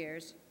school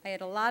years, I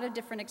had a lot of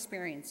different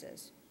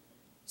experiences,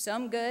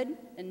 some good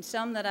and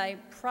some that I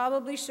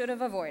probably should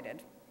have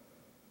avoided.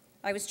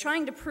 I was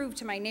trying to prove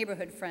to my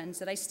neighborhood friends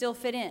that I still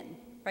fit in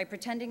by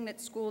pretending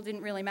that school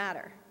didn't really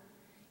matter.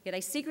 Yet I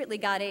secretly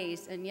got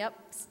A's and, yep,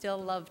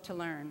 still loved to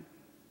learn.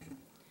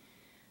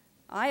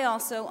 I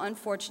also,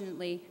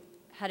 unfortunately,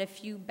 had a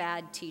few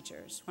bad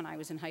teachers when I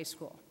was in high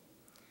school.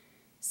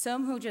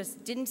 Some who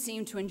just didn't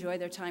seem to enjoy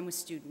their time with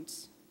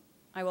students.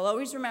 I will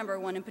always remember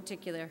one in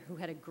particular who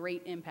had a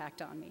great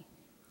impact on me.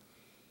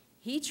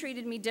 He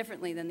treated me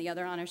differently than the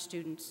other honor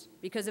students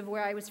because of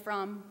where I was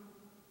from,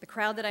 the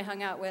crowd that I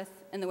hung out with,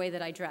 and the way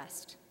that I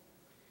dressed.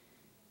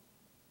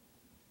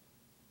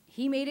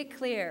 He made it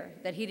clear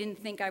that he didn't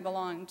think I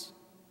belonged,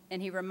 and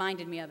he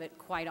reminded me of it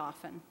quite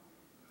often.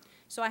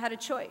 So I had a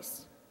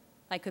choice.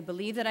 I could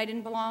believe that I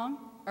didn't belong,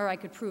 or I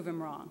could prove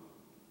him wrong.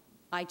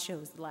 I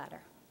chose the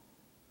latter.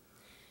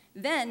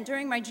 Then,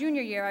 during my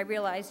junior year, I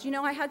realized,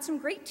 I had some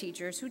great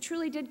teachers who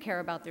truly did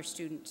care about their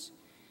students.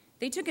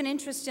 They took an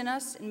interest in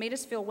us and made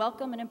us feel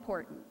welcome and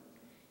important.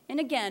 And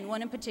again,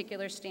 one in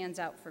particular stands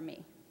out for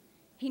me.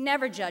 He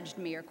never judged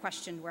me or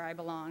questioned where I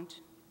belonged.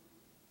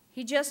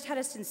 He just had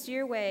a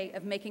sincere way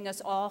of making us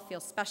all feel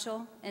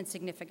special and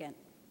significant.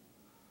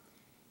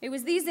 It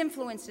was these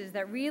influences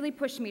that really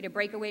pushed me to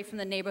break away from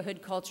the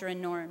neighborhood culture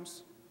and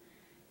norms.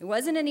 It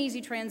wasn't an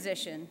easy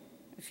transition,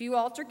 a few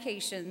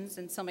altercations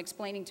and some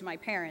explaining to my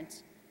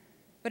parents,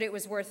 but it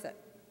was worth it.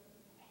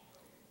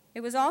 It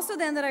was also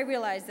then that I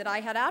realized that I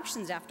had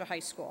options after high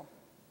school,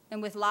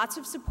 and with lots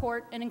of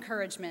support and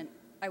encouragement,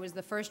 I was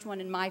the first one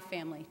in my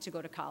family to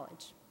go to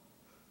college.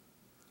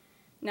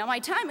 Now, my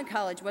time in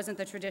college wasn't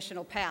the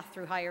traditional path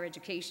through higher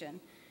education,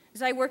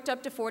 as I worked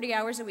up to 40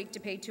 hours a week to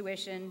pay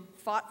tuition,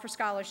 fought for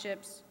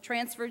scholarships,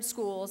 transferred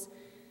schools,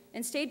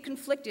 and stayed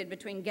conflicted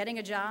between getting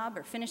a job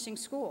or finishing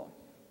school.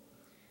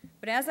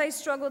 But as I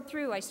struggled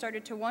through, I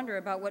started to wonder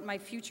about what my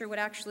future would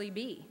actually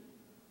be.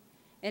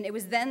 And it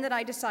was then that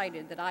I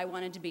decided that I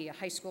wanted to be a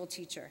high school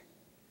teacher,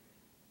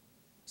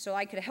 so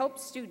I could help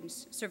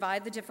students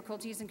survive the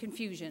difficulties and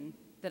confusion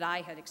that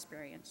I had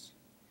experienced.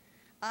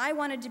 I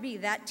wanted to be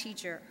that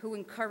teacher who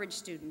encouraged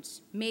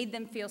students, made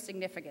them feel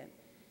significant,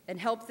 and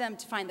helped them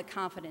to find the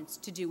confidence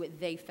to do what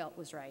they felt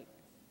was right.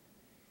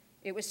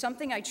 It was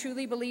something I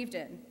truly believed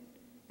in,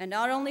 and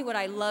not only would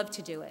I love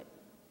to do it,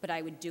 but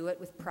I would do it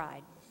with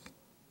pride.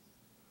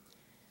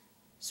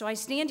 So I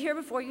stand here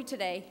before you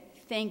today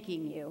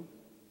thanking you,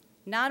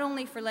 not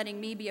only for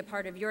letting me be a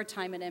part of your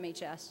time at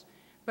MHS,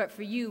 but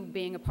for you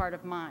being a part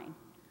of mine.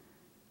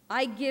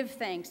 I give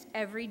thanks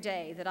every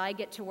day that I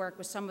get to work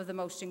with some of the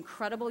most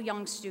incredible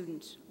young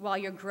students while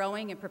you're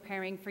growing and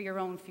preparing for your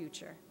own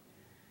future.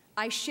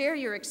 I share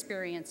your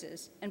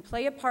experiences and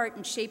play a part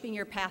in shaping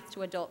your path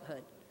to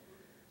adulthood.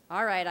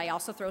 All right, I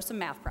also throw some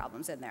math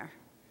problems in there.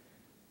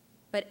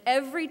 But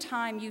every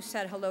time you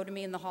said hello to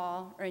me in the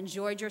hall, or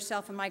enjoyed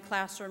yourself in my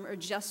classroom, or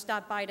just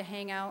stopped by to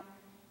hang out,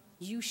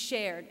 you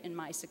shared in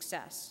my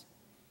success.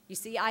 You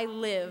see, I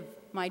live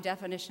my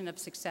definition of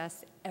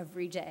success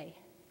every day,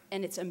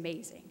 and it's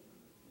amazing.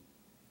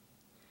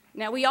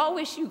 Now, we all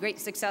wish you great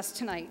success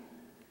tonight,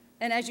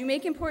 and as you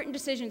make important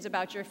decisions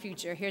about your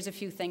future, here's a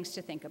few things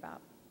to think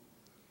about.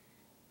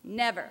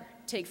 Never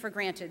take for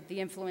granted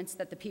the influence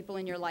that the people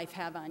in your life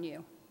have on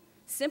you.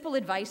 Simple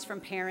advice from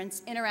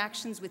parents,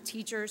 interactions with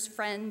teachers,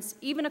 friends,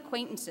 even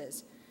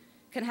acquaintances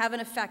can have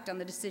an effect on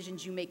the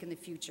decisions you make in the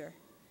future.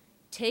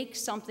 Take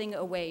something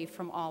away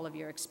from all of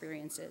your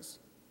experiences.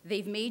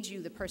 They've made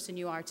you the person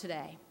you are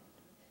today.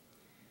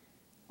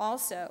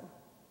 Also,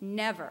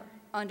 never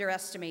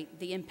underestimate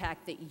the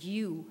impact that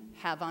you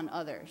have on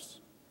others.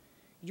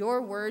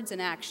 Your words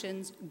and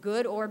actions,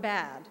 good or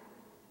bad,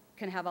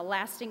 can have a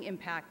lasting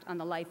impact on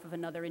the life of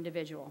another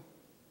individual.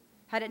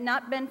 Had it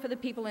not been for the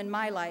people in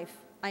my life,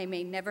 I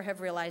may never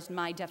have realized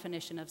my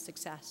definition of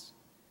success.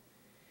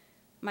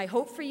 My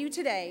hope for you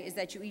today is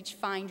that you each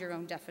find your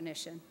own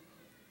definition.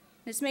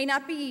 This may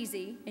not be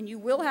easy, and you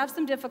will have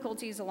some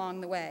difficulties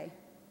along the way,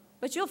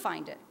 but you'll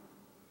find it.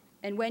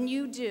 And when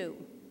you do,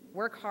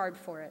 work hard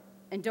for it,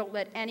 and don't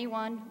let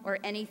anyone or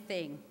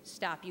anything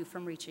stop you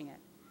from reaching it.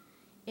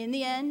 In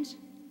the end,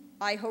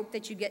 I hope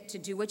that you get to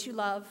do what you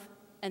love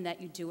and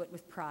that you do it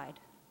with pride.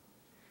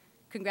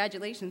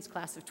 Congratulations,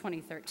 class of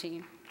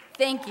 2013.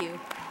 Thank you,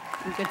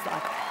 and good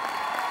luck.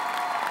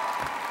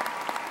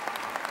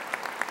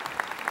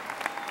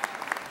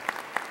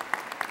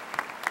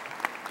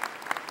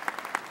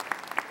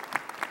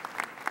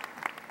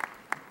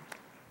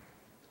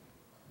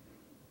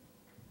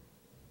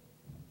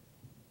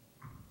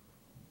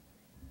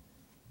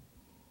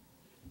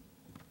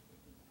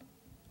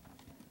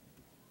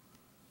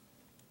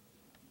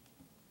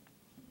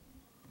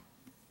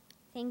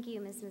 Thank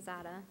you, Ms.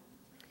 Mazzotta.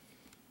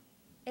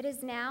 It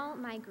is now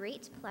my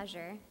great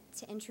pleasure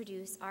to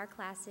introduce our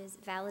class's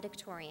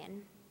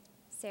valedictorian,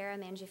 Sarah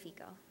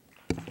Mangiafico.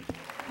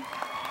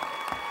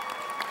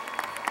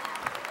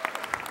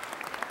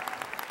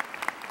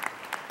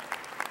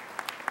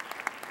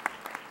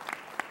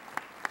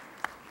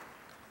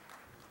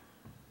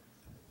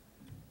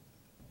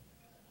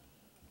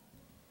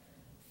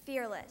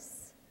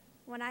 Fearless.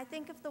 When I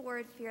think of the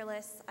word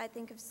fearless, I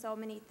think of so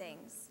many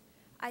things.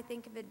 I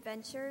think of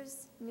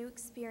adventures, new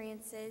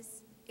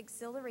experiences,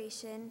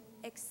 exhilaration,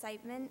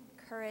 excitement,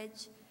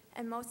 courage,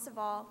 and most of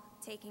all,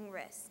 taking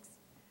risks.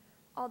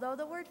 Although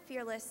the word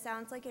fearless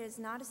sounds like it is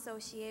not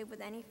associated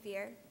with any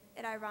fear,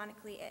 it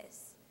ironically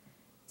is.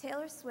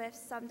 Taylor Swift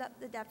summed up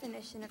the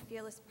definition of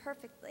fearless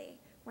perfectly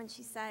when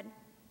she said,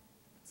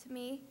 "To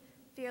me,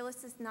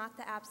 fearless is not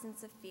the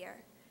absence of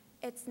fear.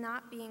 It's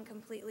not being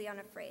completely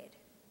unafraid.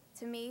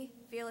 To me,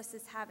 fearless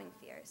is having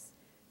fears.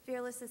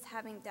 Fearless is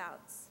having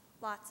doubts.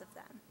 Lots of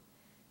them.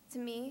 To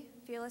me,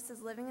 fearless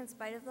is living in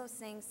spite of those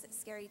things that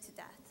scare you to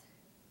death."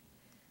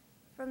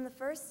 From the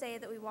first day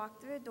that we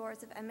walked through the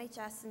doors of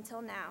MHS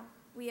until now,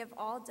 we have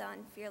all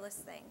done fearless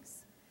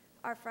things.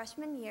 Our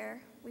freshman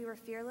year, we were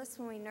fearless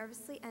when we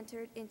nervously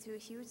entered into a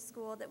huge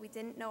school that we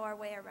didn't know our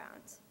way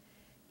around.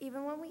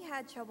 Even when we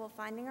had trouble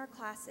finding our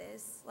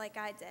classes, like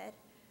I did,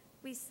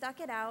 we stuck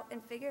it out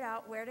and figured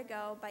out where to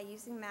go by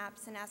using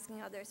maps and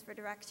asking others for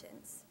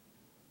directions.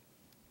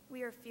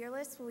 We were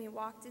fearless when we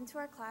walked into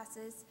our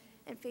classes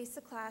and faced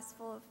a class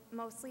full of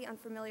mostly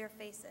unfamiliar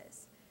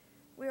faces.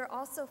 We were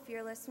also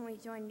fearless when we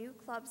joined new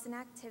clubs and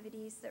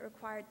activities that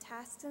required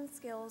tasks and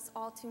skills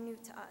all too new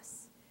to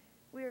us.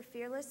 We were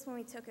fearless when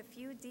we took a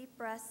few deep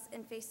breaths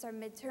and faced our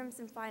midterms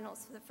and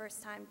finals for the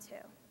first time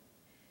too.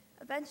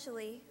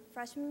 Eventually,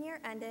 freshman year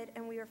ended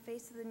and we were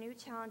faced with the new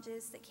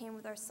challenges that came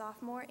with our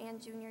sophomore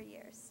and junior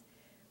years.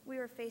 We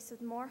were faced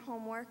with more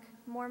homework,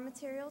 more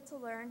material to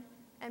learn,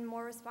 and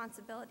more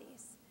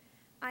responsibilities.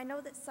 I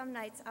know that some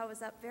nights I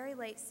was up very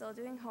late still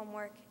doing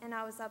homework, and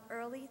I was up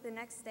early the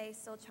next day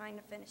still trying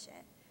to finish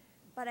it.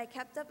 But I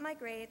kept up my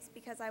grades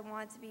because I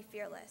wanted to be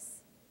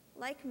fearless.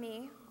 Like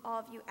me, all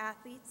of you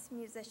athletes,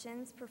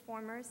 musicians,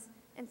 performers,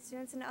 and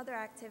students in other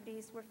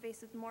activities were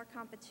faced with more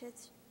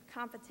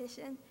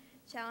competition,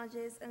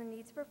 challenges, and the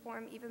need to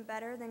perform even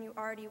better than you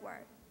already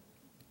were.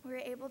 We were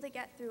able to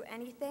get through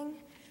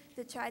anything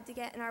that tried to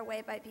get in our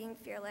way by being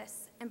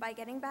fearless, and by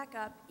getting back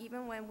up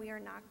even when we were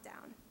knocked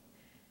down.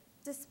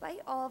 Despite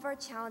all of our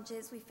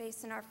challenges we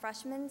faced in our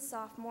freshman,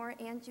 sophomore,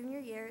 and junior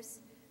years,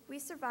 we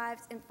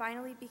survived and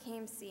finally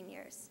became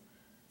seniors.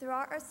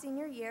 Throughout our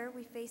senior year,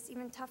 we faced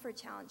even tougher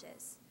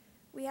challenges.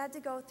 We had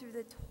to go through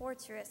the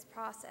torturous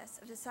process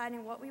of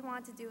deciding what we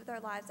wanted to do with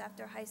our lives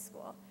after high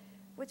school,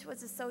 which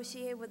was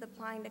associated with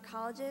applying to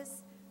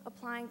colleges,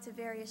 applying to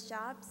various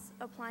jobs,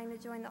 applying to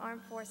join the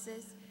armed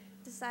forces,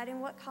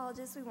 deciding what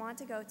colleges we wanted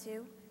to go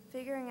to,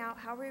 figuring out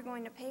how we were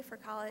going to pay for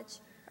college,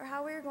 or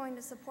how we were going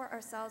to support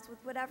ourselves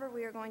with whatever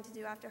we were going to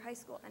do after high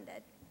school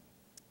ended.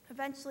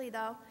 Eventually,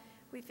 though,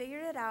 we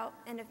figured it out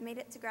and have made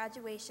it to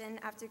graduation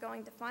after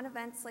going to fun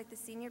events like the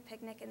senior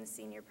picnic and the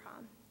senior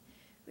prom.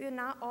 We would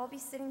not all be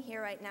sitting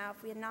here right now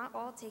if we had not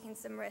all taken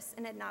some risks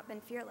and had not been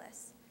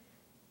fearless.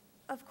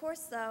 Of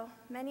course, though,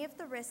 many of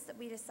the risks that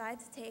we decided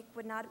to take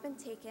would not have been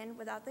taken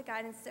without the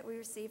guidance that we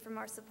received from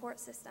our support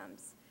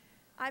systems.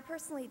 I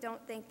personally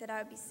don't think that I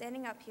would be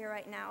standing up here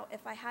right now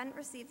if I hadn't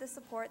received the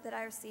support that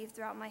I received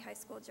throughout my high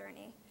school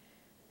journey.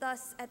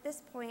 Thus, at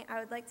this point, I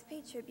would like to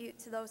pay tribute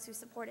to those who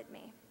supported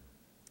me.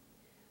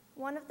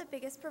 One of the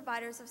biggest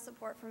providers of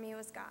support for me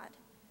was God.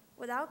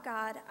 Without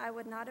God, I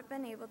would not have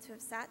been able to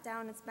have sat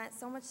down and spent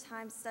so much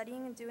time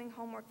studying and doing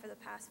homework for the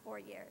past 4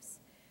 years.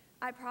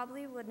 I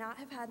probably would not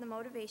have had the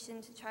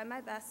motivation to try my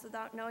best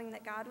without knowing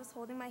that God was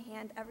holding my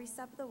hand every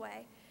step of the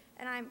way,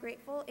 and I am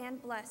grateful and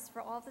blessed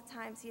for all the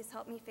times He has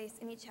helped me face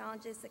any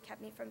challenges that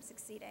kept me from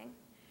succeeding.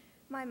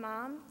 My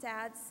mom,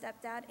 dad,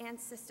 stepdad, and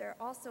sister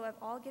also have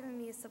all given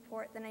me the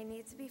support that I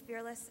need to be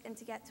fearless and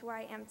to get to where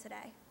I am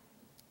today.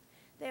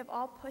 They have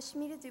all pushed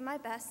me to do my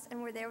best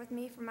and were there with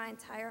me for my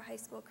entire high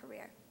school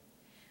career.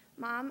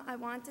 Mom, I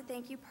want to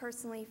thank you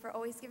personally for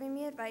always giving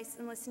me advice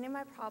and listening to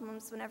my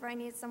problems whenever I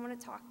needed someone to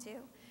talk to.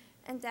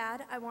 And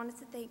Dad, I wanted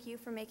to thank you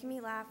for making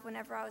me laugh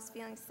whenever I was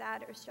feeling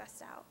sad or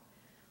stressed out.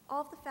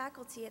 All of the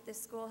faculty at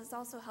this school has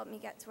also helped me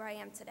get to where I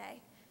am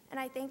today, and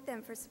I thank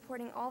them for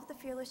supporting all of the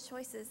fearless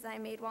choices that I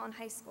made while in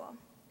high school.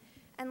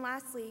 And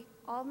lastly,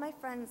 all of my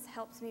friends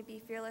helped me be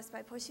fearless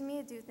by pushing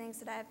me to do things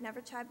that I have never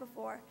tried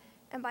before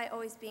and by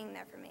always being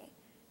there for me.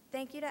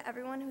 Thank you to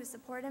everyone who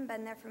supported and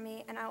been there for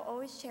me, and I'll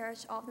always cherish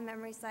all the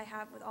memories I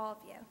have with all of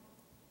you.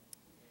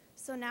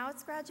 So now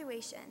it's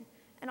graduation,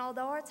 and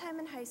although our time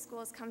in high school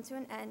has come to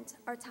an end,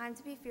 our time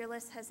to be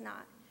fearless has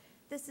not.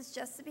 This is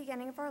just the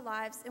beginning of our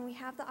lives, and we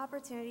have the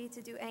opportunity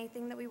to do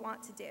anything that we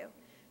want to do.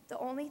 The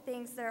only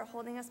things that are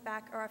holding us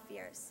back are our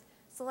fears.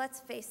 So let's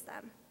face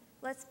them.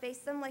 Let's face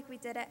them like we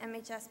did at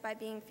MHS by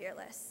being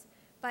fearless.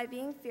 By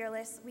being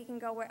fearless, we can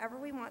go wherever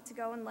we want to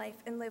go in life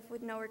and live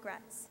with no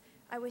regrets.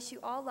 I wish you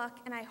all luck,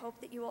 and I hope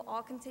that you will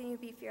all continue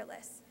to be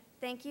fearless.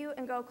 Thank you,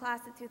 and go class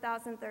of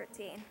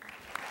 2013.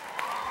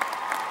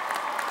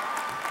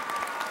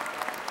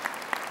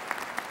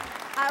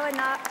 I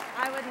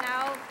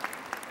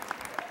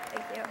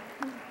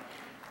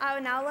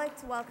would now like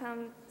to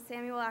welcome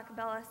Samuel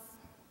Acabellis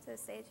to the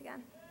stage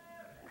again.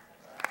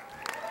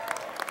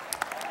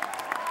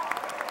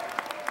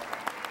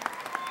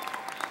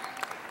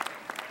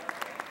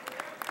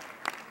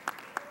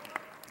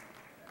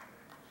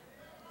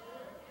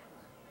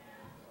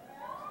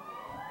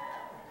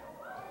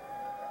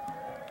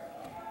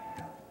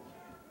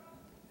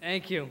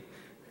 Thank you.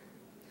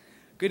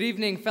 Good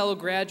evening, fellow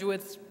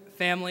graduates,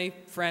 family,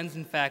 friends,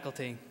 and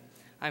faculty.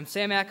 I'm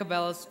Sam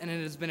Acabellis, and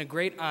it has been a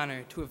great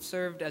honor to have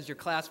served as your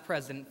class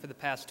president for the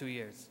past 2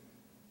 years.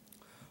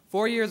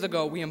 4 years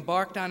ago, we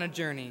embarked on a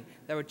journey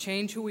that would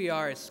change who we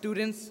are as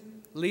students,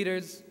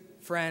 leaders,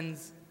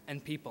 friends,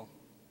 and people.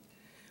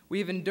 We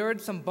have endured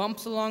some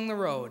bumps along the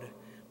road,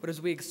 but as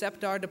we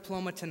accept our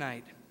diploma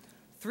tonight,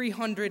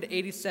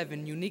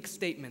 387 unique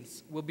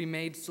statements will be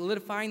made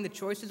solidifying the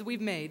choices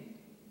we've made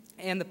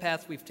and the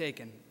paths we've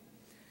taken.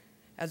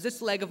 As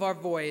this leg of our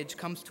voyage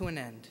comes to an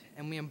end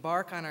and we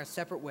embark on our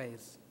separate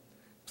ways,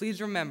 please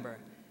remember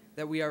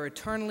that we are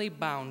eternally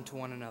bound to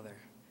one another.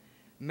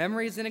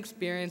 Memories and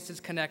experiences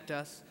connect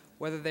us,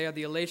 whether they are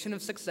the elation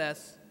of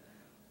success,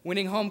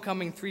 winning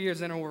homecoming 3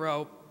 years in a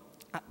row.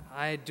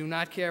 I do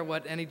not care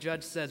what any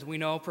judge says. We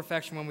know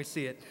perfection when we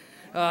see it.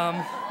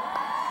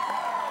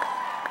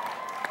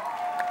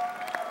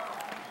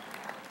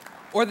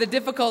 Or the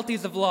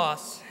difficulties of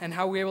loss and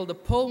how we're able to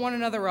pull one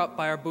another up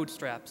by our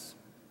bootstraps.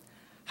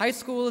 High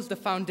school is the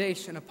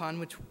foundation upon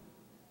which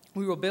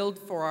we will build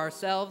for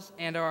ourselves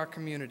and our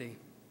community.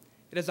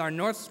 It is our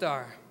North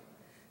Star,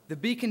 the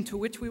beacon to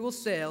which we will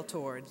sail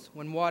towards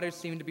when waters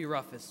seem to be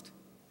roughest.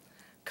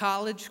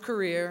 College,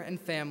 career,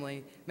 and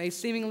family may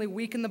seemingly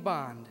weaken the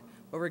bond,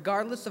 but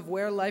regardless of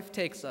where life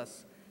takes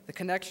us, the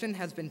connection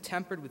has been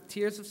tempered with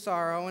tears of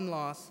sorrow and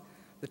loss,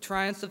 the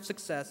triumphs of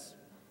success,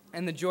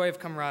 and the joy of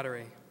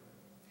camaraderie.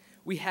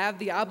 We have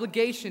the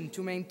obligation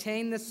to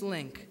maintain this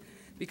link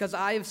because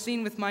I have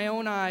seen with my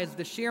own eyes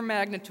the sheer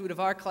magnitude of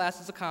our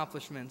class's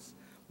accomplishments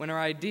when our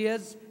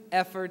ideas,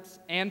 efforts,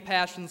 and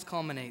passions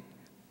culminate.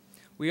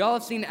 We all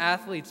have seen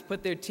athletes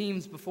put their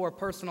teams before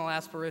personal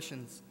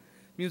aspirations,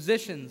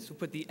 musicians who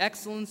put the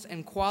excellence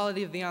and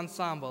quality of the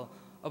ensemble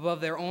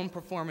above their own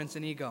performance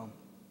and ego,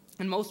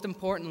 and most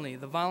importantly,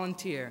 the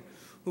volunteer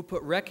who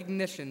put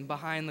recognition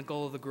behind the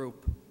goal of the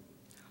group.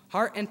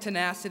 Heart and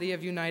tenacity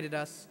have united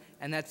us,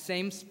 and that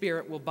same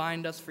spirit will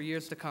bind us for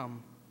years to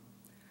come.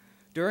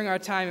 During our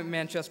time at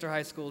Manchester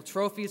High School,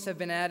 trophies have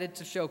been added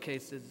to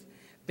showcases,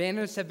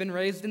 banners have been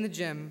raised in the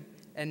gym,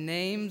 and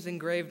names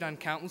engraved on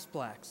countless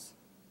plaques.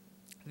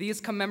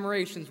 These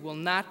commemorations will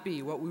not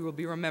be what we will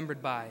be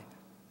remembered by.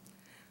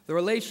 The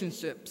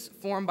relationships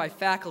formed by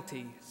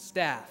faculty,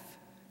 staff,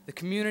 the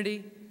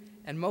community,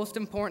 and most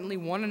importantly,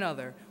 one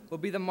another, will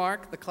be the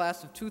mark the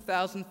class of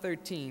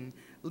 2013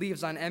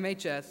 leaves on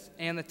MHS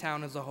and the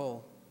town as a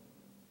whole.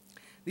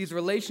 These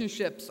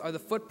relationships are the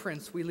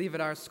footprints we leave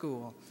at our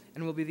school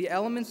and will be the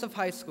elements of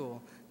high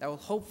school that will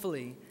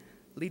hopefully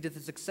lead to the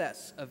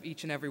success of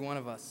each and every one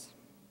of us.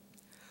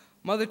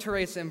 Mother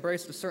Teresa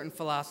embraced a certain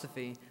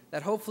philosophy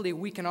that hopefully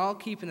we can all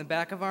keep in the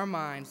back of our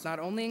minds, not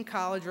only in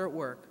college or at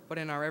work, but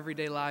in our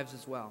everyday lives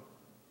as well.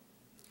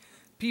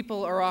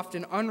 People are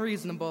often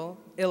unreasonable,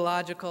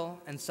 illogical,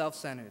 and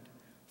self-centered.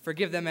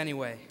 Forgive them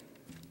anyway.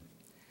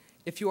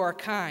 If you are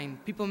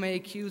kind, people may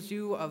accuse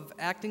you of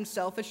acting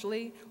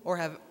selfishly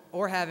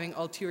or having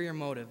ulterior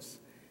motives.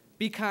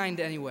 Be kind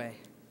anyway.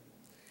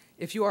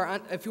 If you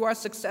are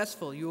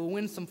successful, you will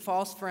win some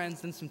false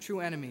friends and some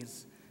true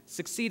enemies.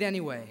 Succeed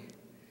anyway.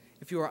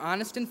 If you are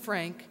honest and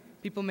frank,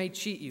 people may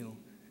cheat you.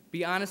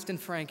 Be honest and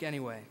frank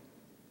anyway.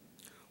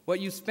 What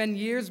you spend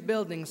years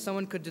building,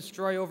 someone could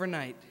destroy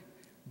overnight.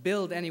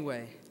 Build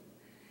anyway.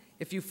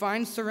 If you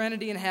find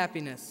serenity and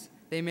happiness,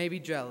 they may be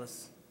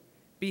jealous.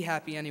 Be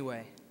happy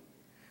anyway.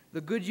 The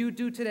good you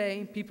do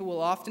today, people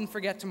will often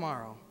forget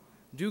tomorrow.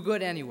 Do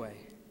good anyway.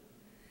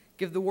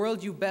 Give the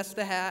world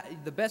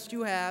the best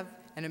you have,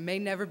 and it may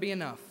never be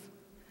enough.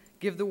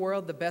 Give the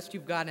world the best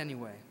you've got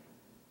anyway.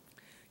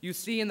 You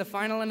see, in the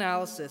final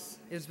analysis,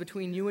 it is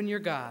between you and your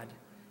God.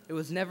 It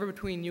was never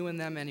between you and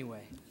them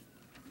anyway.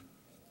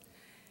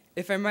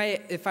 If I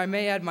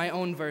may add my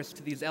own verse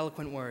to these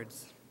eloquent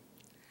words.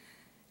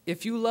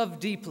 If you love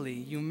deeply,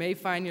 you may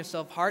find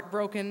yourself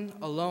heartbroken,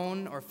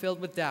 alone, or filled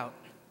with doubt.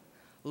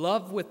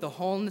 Love with the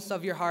wholeness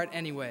of your heart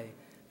anyway,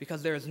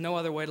 because there is no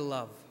other way to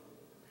love.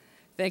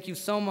 Thank you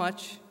so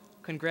much.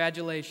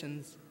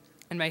 Congratulations.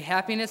 And may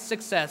happiness,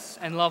 success,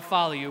 and love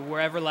follow you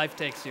wherever life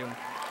takes you.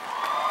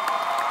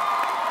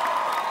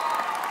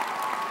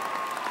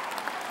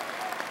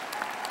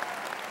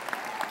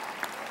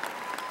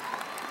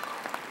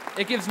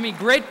 It gives me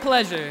great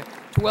pleasure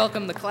to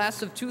welcome the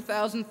class of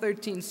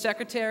 2013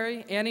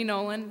 Secretary Annie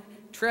Nolan,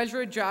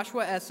 Treasurer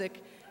Joshua Essick,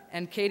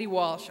 and Katie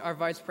Walsh, our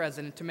Vice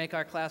President, to make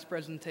our class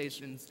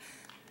presentations.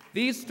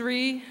 These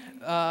three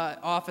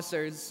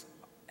officers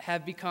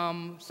have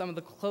become some of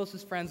the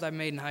closest friends I've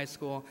made in high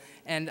school,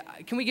 and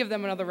can we give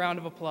them another round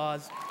of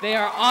applause? They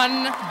are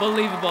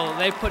unbelievable.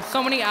 They put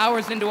so many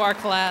hours into our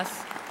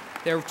class.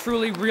 They're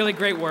truly, really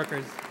great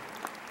workers.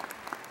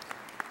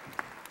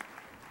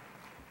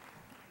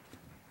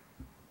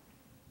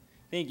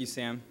 Thank you,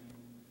 Sam.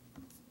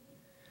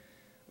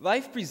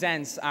 Life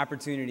presents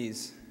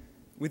opportunities.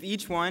 With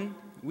each one,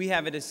 we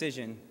have a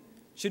decision.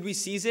 Should we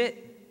seize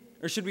it,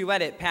 or should we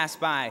let it pass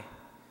by?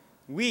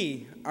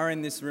 We are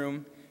in this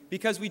room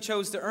because we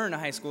chose to earn a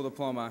high school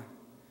diploma.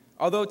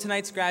 Although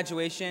tonight's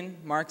graduation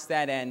marks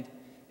that end,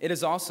 it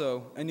is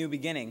also a new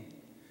beginning.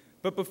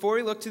 But before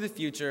we look to the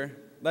future,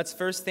 let's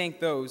first thank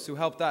those who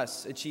helped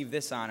us achieve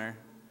this honor.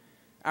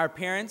 Our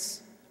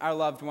parents, our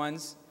loved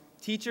ones,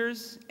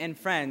 teachers, and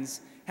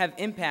friends have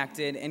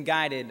impacted and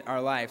guided our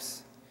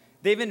lives.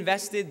 They've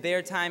invested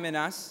their time in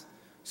us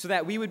so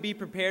that we would be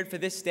prepared for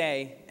this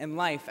day and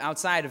life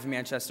outside of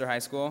Manchester High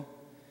School.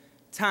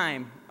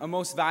 Time, a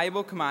most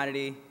valuable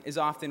commodity, is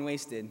often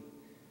wasted.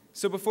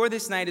 So before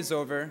this night is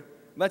over,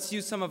 let's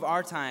use some of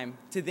our time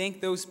to thank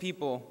those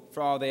people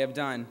for all they have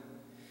done.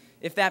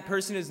 If that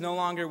person is no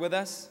longer with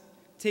us,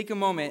 take a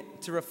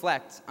moment to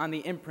reflect on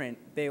the imprint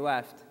they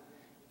left.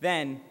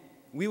 Then,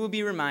 we will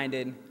be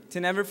reminded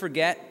to never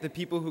forget the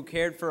people who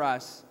cared for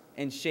us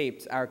and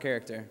shaped our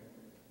character.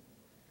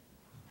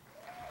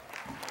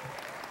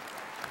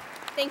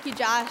 Thank you,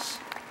 Josh.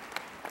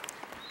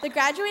 The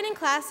graduating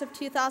class of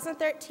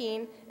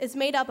 2013 is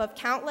made up of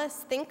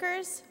countless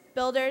thinkers,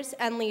 builders,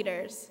 and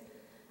leaders.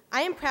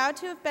 I am proud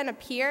to have been a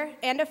peer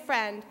and a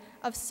friend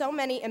of so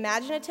many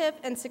imaginative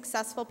and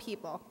successful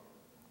people.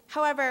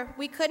 However,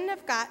 we couldn't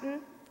have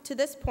gotten to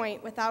this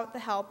point without the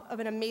help of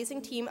an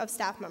amazing team of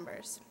staff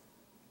members.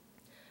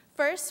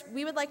 First,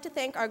 we would like to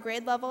thank our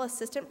grade-level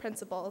assistant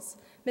principals,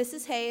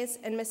 Mrs. Hayes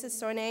and Mrs.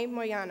 Sorne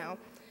Moyano,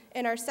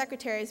 and our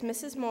secretaries,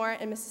 Mrs. Moore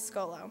and Mrs.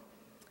 Scolo.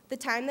 The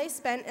time they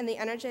spent and the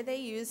energy they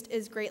used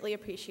is greatly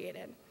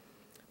appreciated.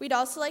 We'd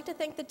also like to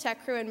thank the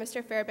tech crew and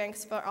Mr.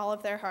 Fairbanks for all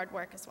of their hard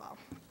work as well.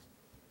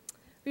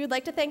 We would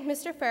like to thank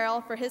Mr. Farrell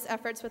for his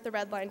efforts with the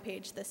Red Line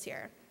page this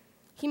year.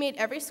 He made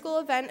every school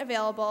event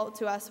available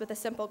to us with a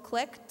simple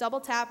click, double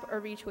tap, or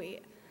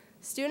retweet.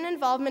 Student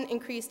involvement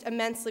increased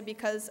immensely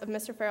because of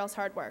Mr. Farrell's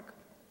hard work.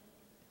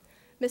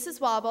 Mrs.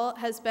 Wobble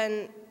has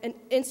been an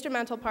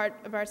instrumental part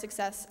of our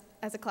success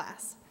as a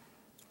class.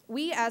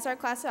 We, as our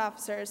class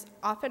officers,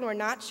 often were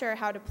not sure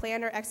how to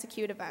plan or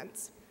execute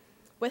events.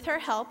 With her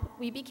help,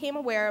 we became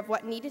aware of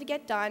what needed to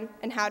get done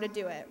and how to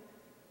do it.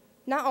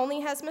 Not only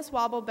has Ms.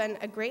 Wobble been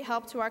a great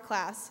help to our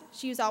class,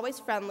 she is always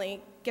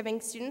friendly,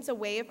 giving students a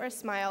wave or a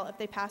smile if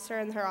they pass her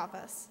in her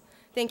office.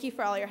 Thank you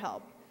for all your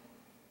help.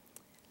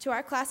 To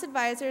our class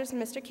advisors,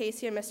 Mr.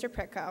 Casey and Mr.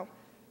 Pritko,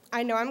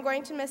 I know I'm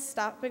going to miss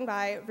stopping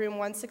by room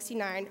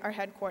 169, our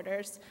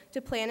headquarters, to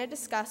plan and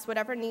discuss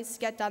whatever needs to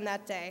get done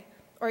that day,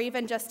 or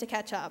even just to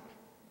catch up.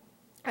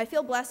 I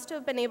feel blessed to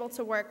have been able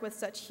to work with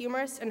such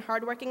humorous and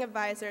hardworking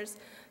advisors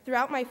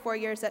throughout my 4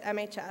 years at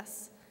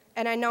MHS,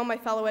 and I know my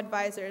fellow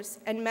advisors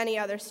and many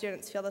other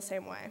students feel the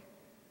same way.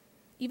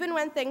 Even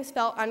when things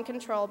felt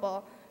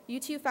uncontrollable, you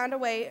two found a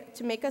way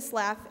to make us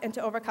laugh and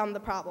to overcome the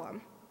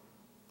problem.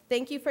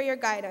 Thank you for your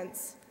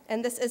guidance,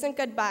 and this isn't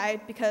goodbye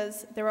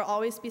because there will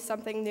always be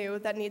something new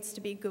that needs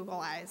to be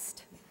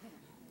Googleized.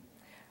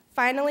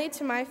 Finally,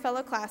 to my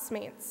fellow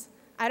classmates,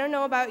 I don't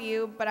know about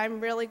you, but I'm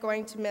really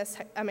going to miss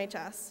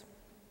MHS.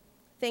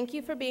 Thank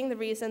you for being the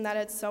reason that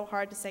it's so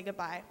hard to say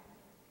goodbye.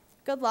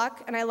 Good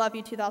luck, and I love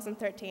you,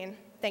 2013.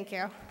 Thank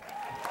you.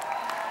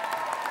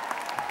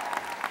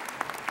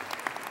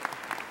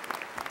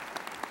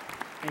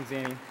 Thanks,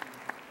 Annie.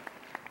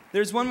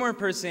 There's one more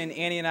person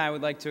Annie and I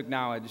would like to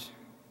acknowledge.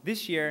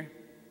 This year,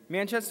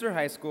 Manchester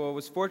High School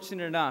was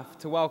fortunate enough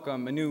to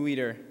welcome a new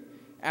leader.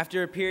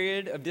 After a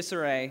period of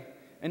disarray,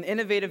 an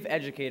innovative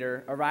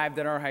educator arrived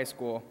at our high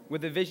school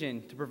with a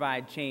vision to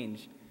provide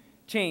change.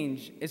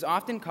 Change is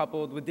often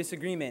coupled with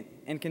disagreement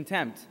and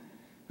contempt,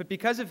 but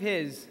because of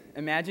his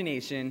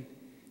imagination,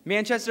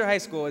 Manchester High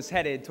School is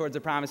headed towards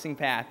a promising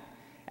path.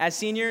 As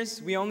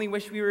seniors, we only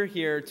wish we were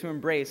here to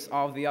embrace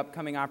all of the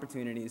upcoming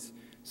opportunities.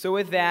 So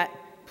with that,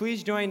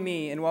 please join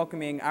me in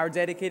welcoming our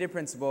dedicated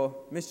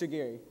principal, Mr.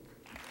 Geary.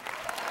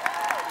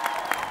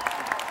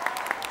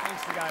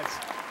 Thanks, you guys.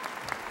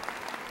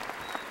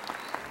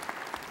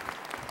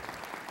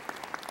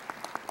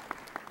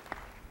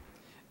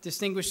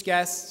 Distinguished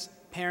guests,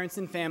 parents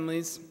and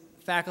families,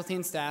 faculty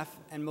and staff,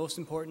 and most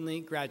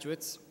importantly,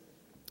 graduates,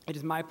 it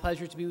is my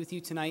pleasure to be with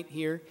you tonight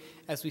here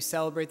as we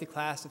celebrate the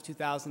class of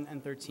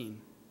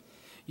 2013.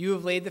 You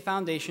have laid the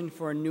foundation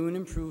for a new and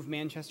improved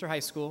Manchester High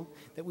School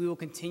that we will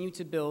continue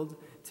to build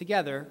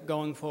together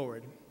going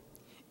forward.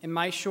 In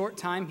my short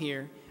time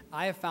here,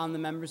 I have found the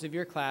members of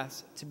your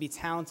class to be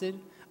talented,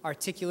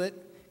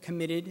 articulate,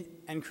 committed,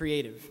 and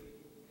creative.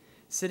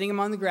 Sitting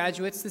among the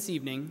graduates this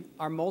evening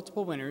are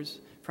multiple winners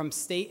from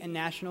state and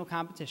national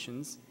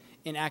competitions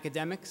in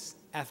academics,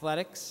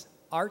 athletics,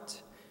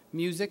 art,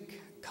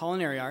 music,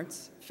 culinary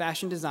arts,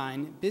 fashion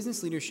design,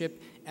 business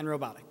leadership, and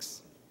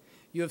robotics.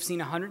 You have seen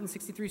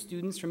 163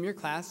 students from your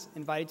class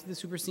invited to the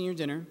Super Senior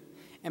Dinner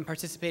and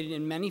participated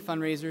in many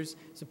fundraisers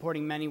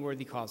supporting many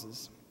worthy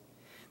causes.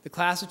 The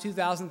class of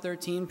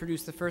 2013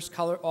 produced the first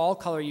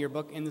all-color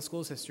yearbook in the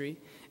school's history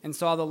and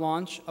saw the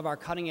launch of our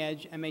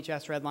cutting-edge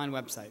MHS Redline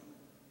website.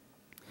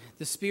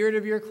 The spirit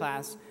of your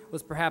class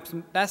was perhaps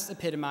best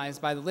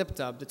epitomized by the lip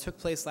dub that took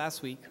place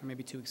last week, or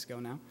maybe 2 weeks ago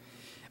now,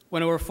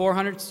 when over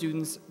 400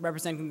 students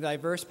representing the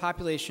diverse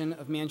population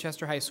of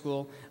Manchester High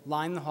School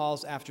lined the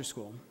halls after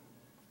school.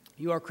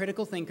 You are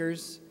critical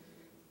thinkers,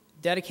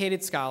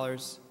 dedicated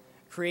scholars,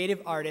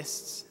 creative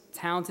artists,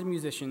 talented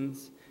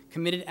musicians,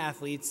 committed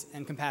athletes,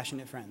 and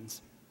compassionate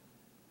friends.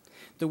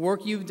 The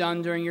work you've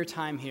done during your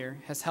time here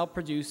has helped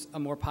produce a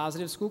more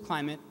positive school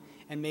climate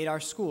and made our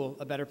school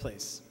a better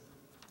place.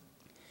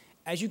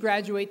 As you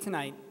graduate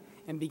tonight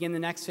and begin the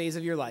next phase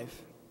of your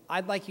life,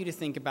 I'd like you to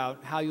think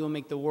about how you will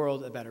make the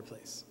world a better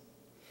place.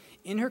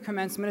 In her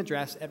commencement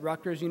address at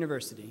Rutgers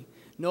University,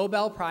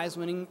 Nobel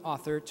Prize-winning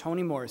author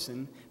Toni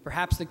Morrison,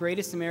 perhaps the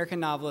greatest American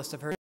novelist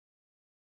of her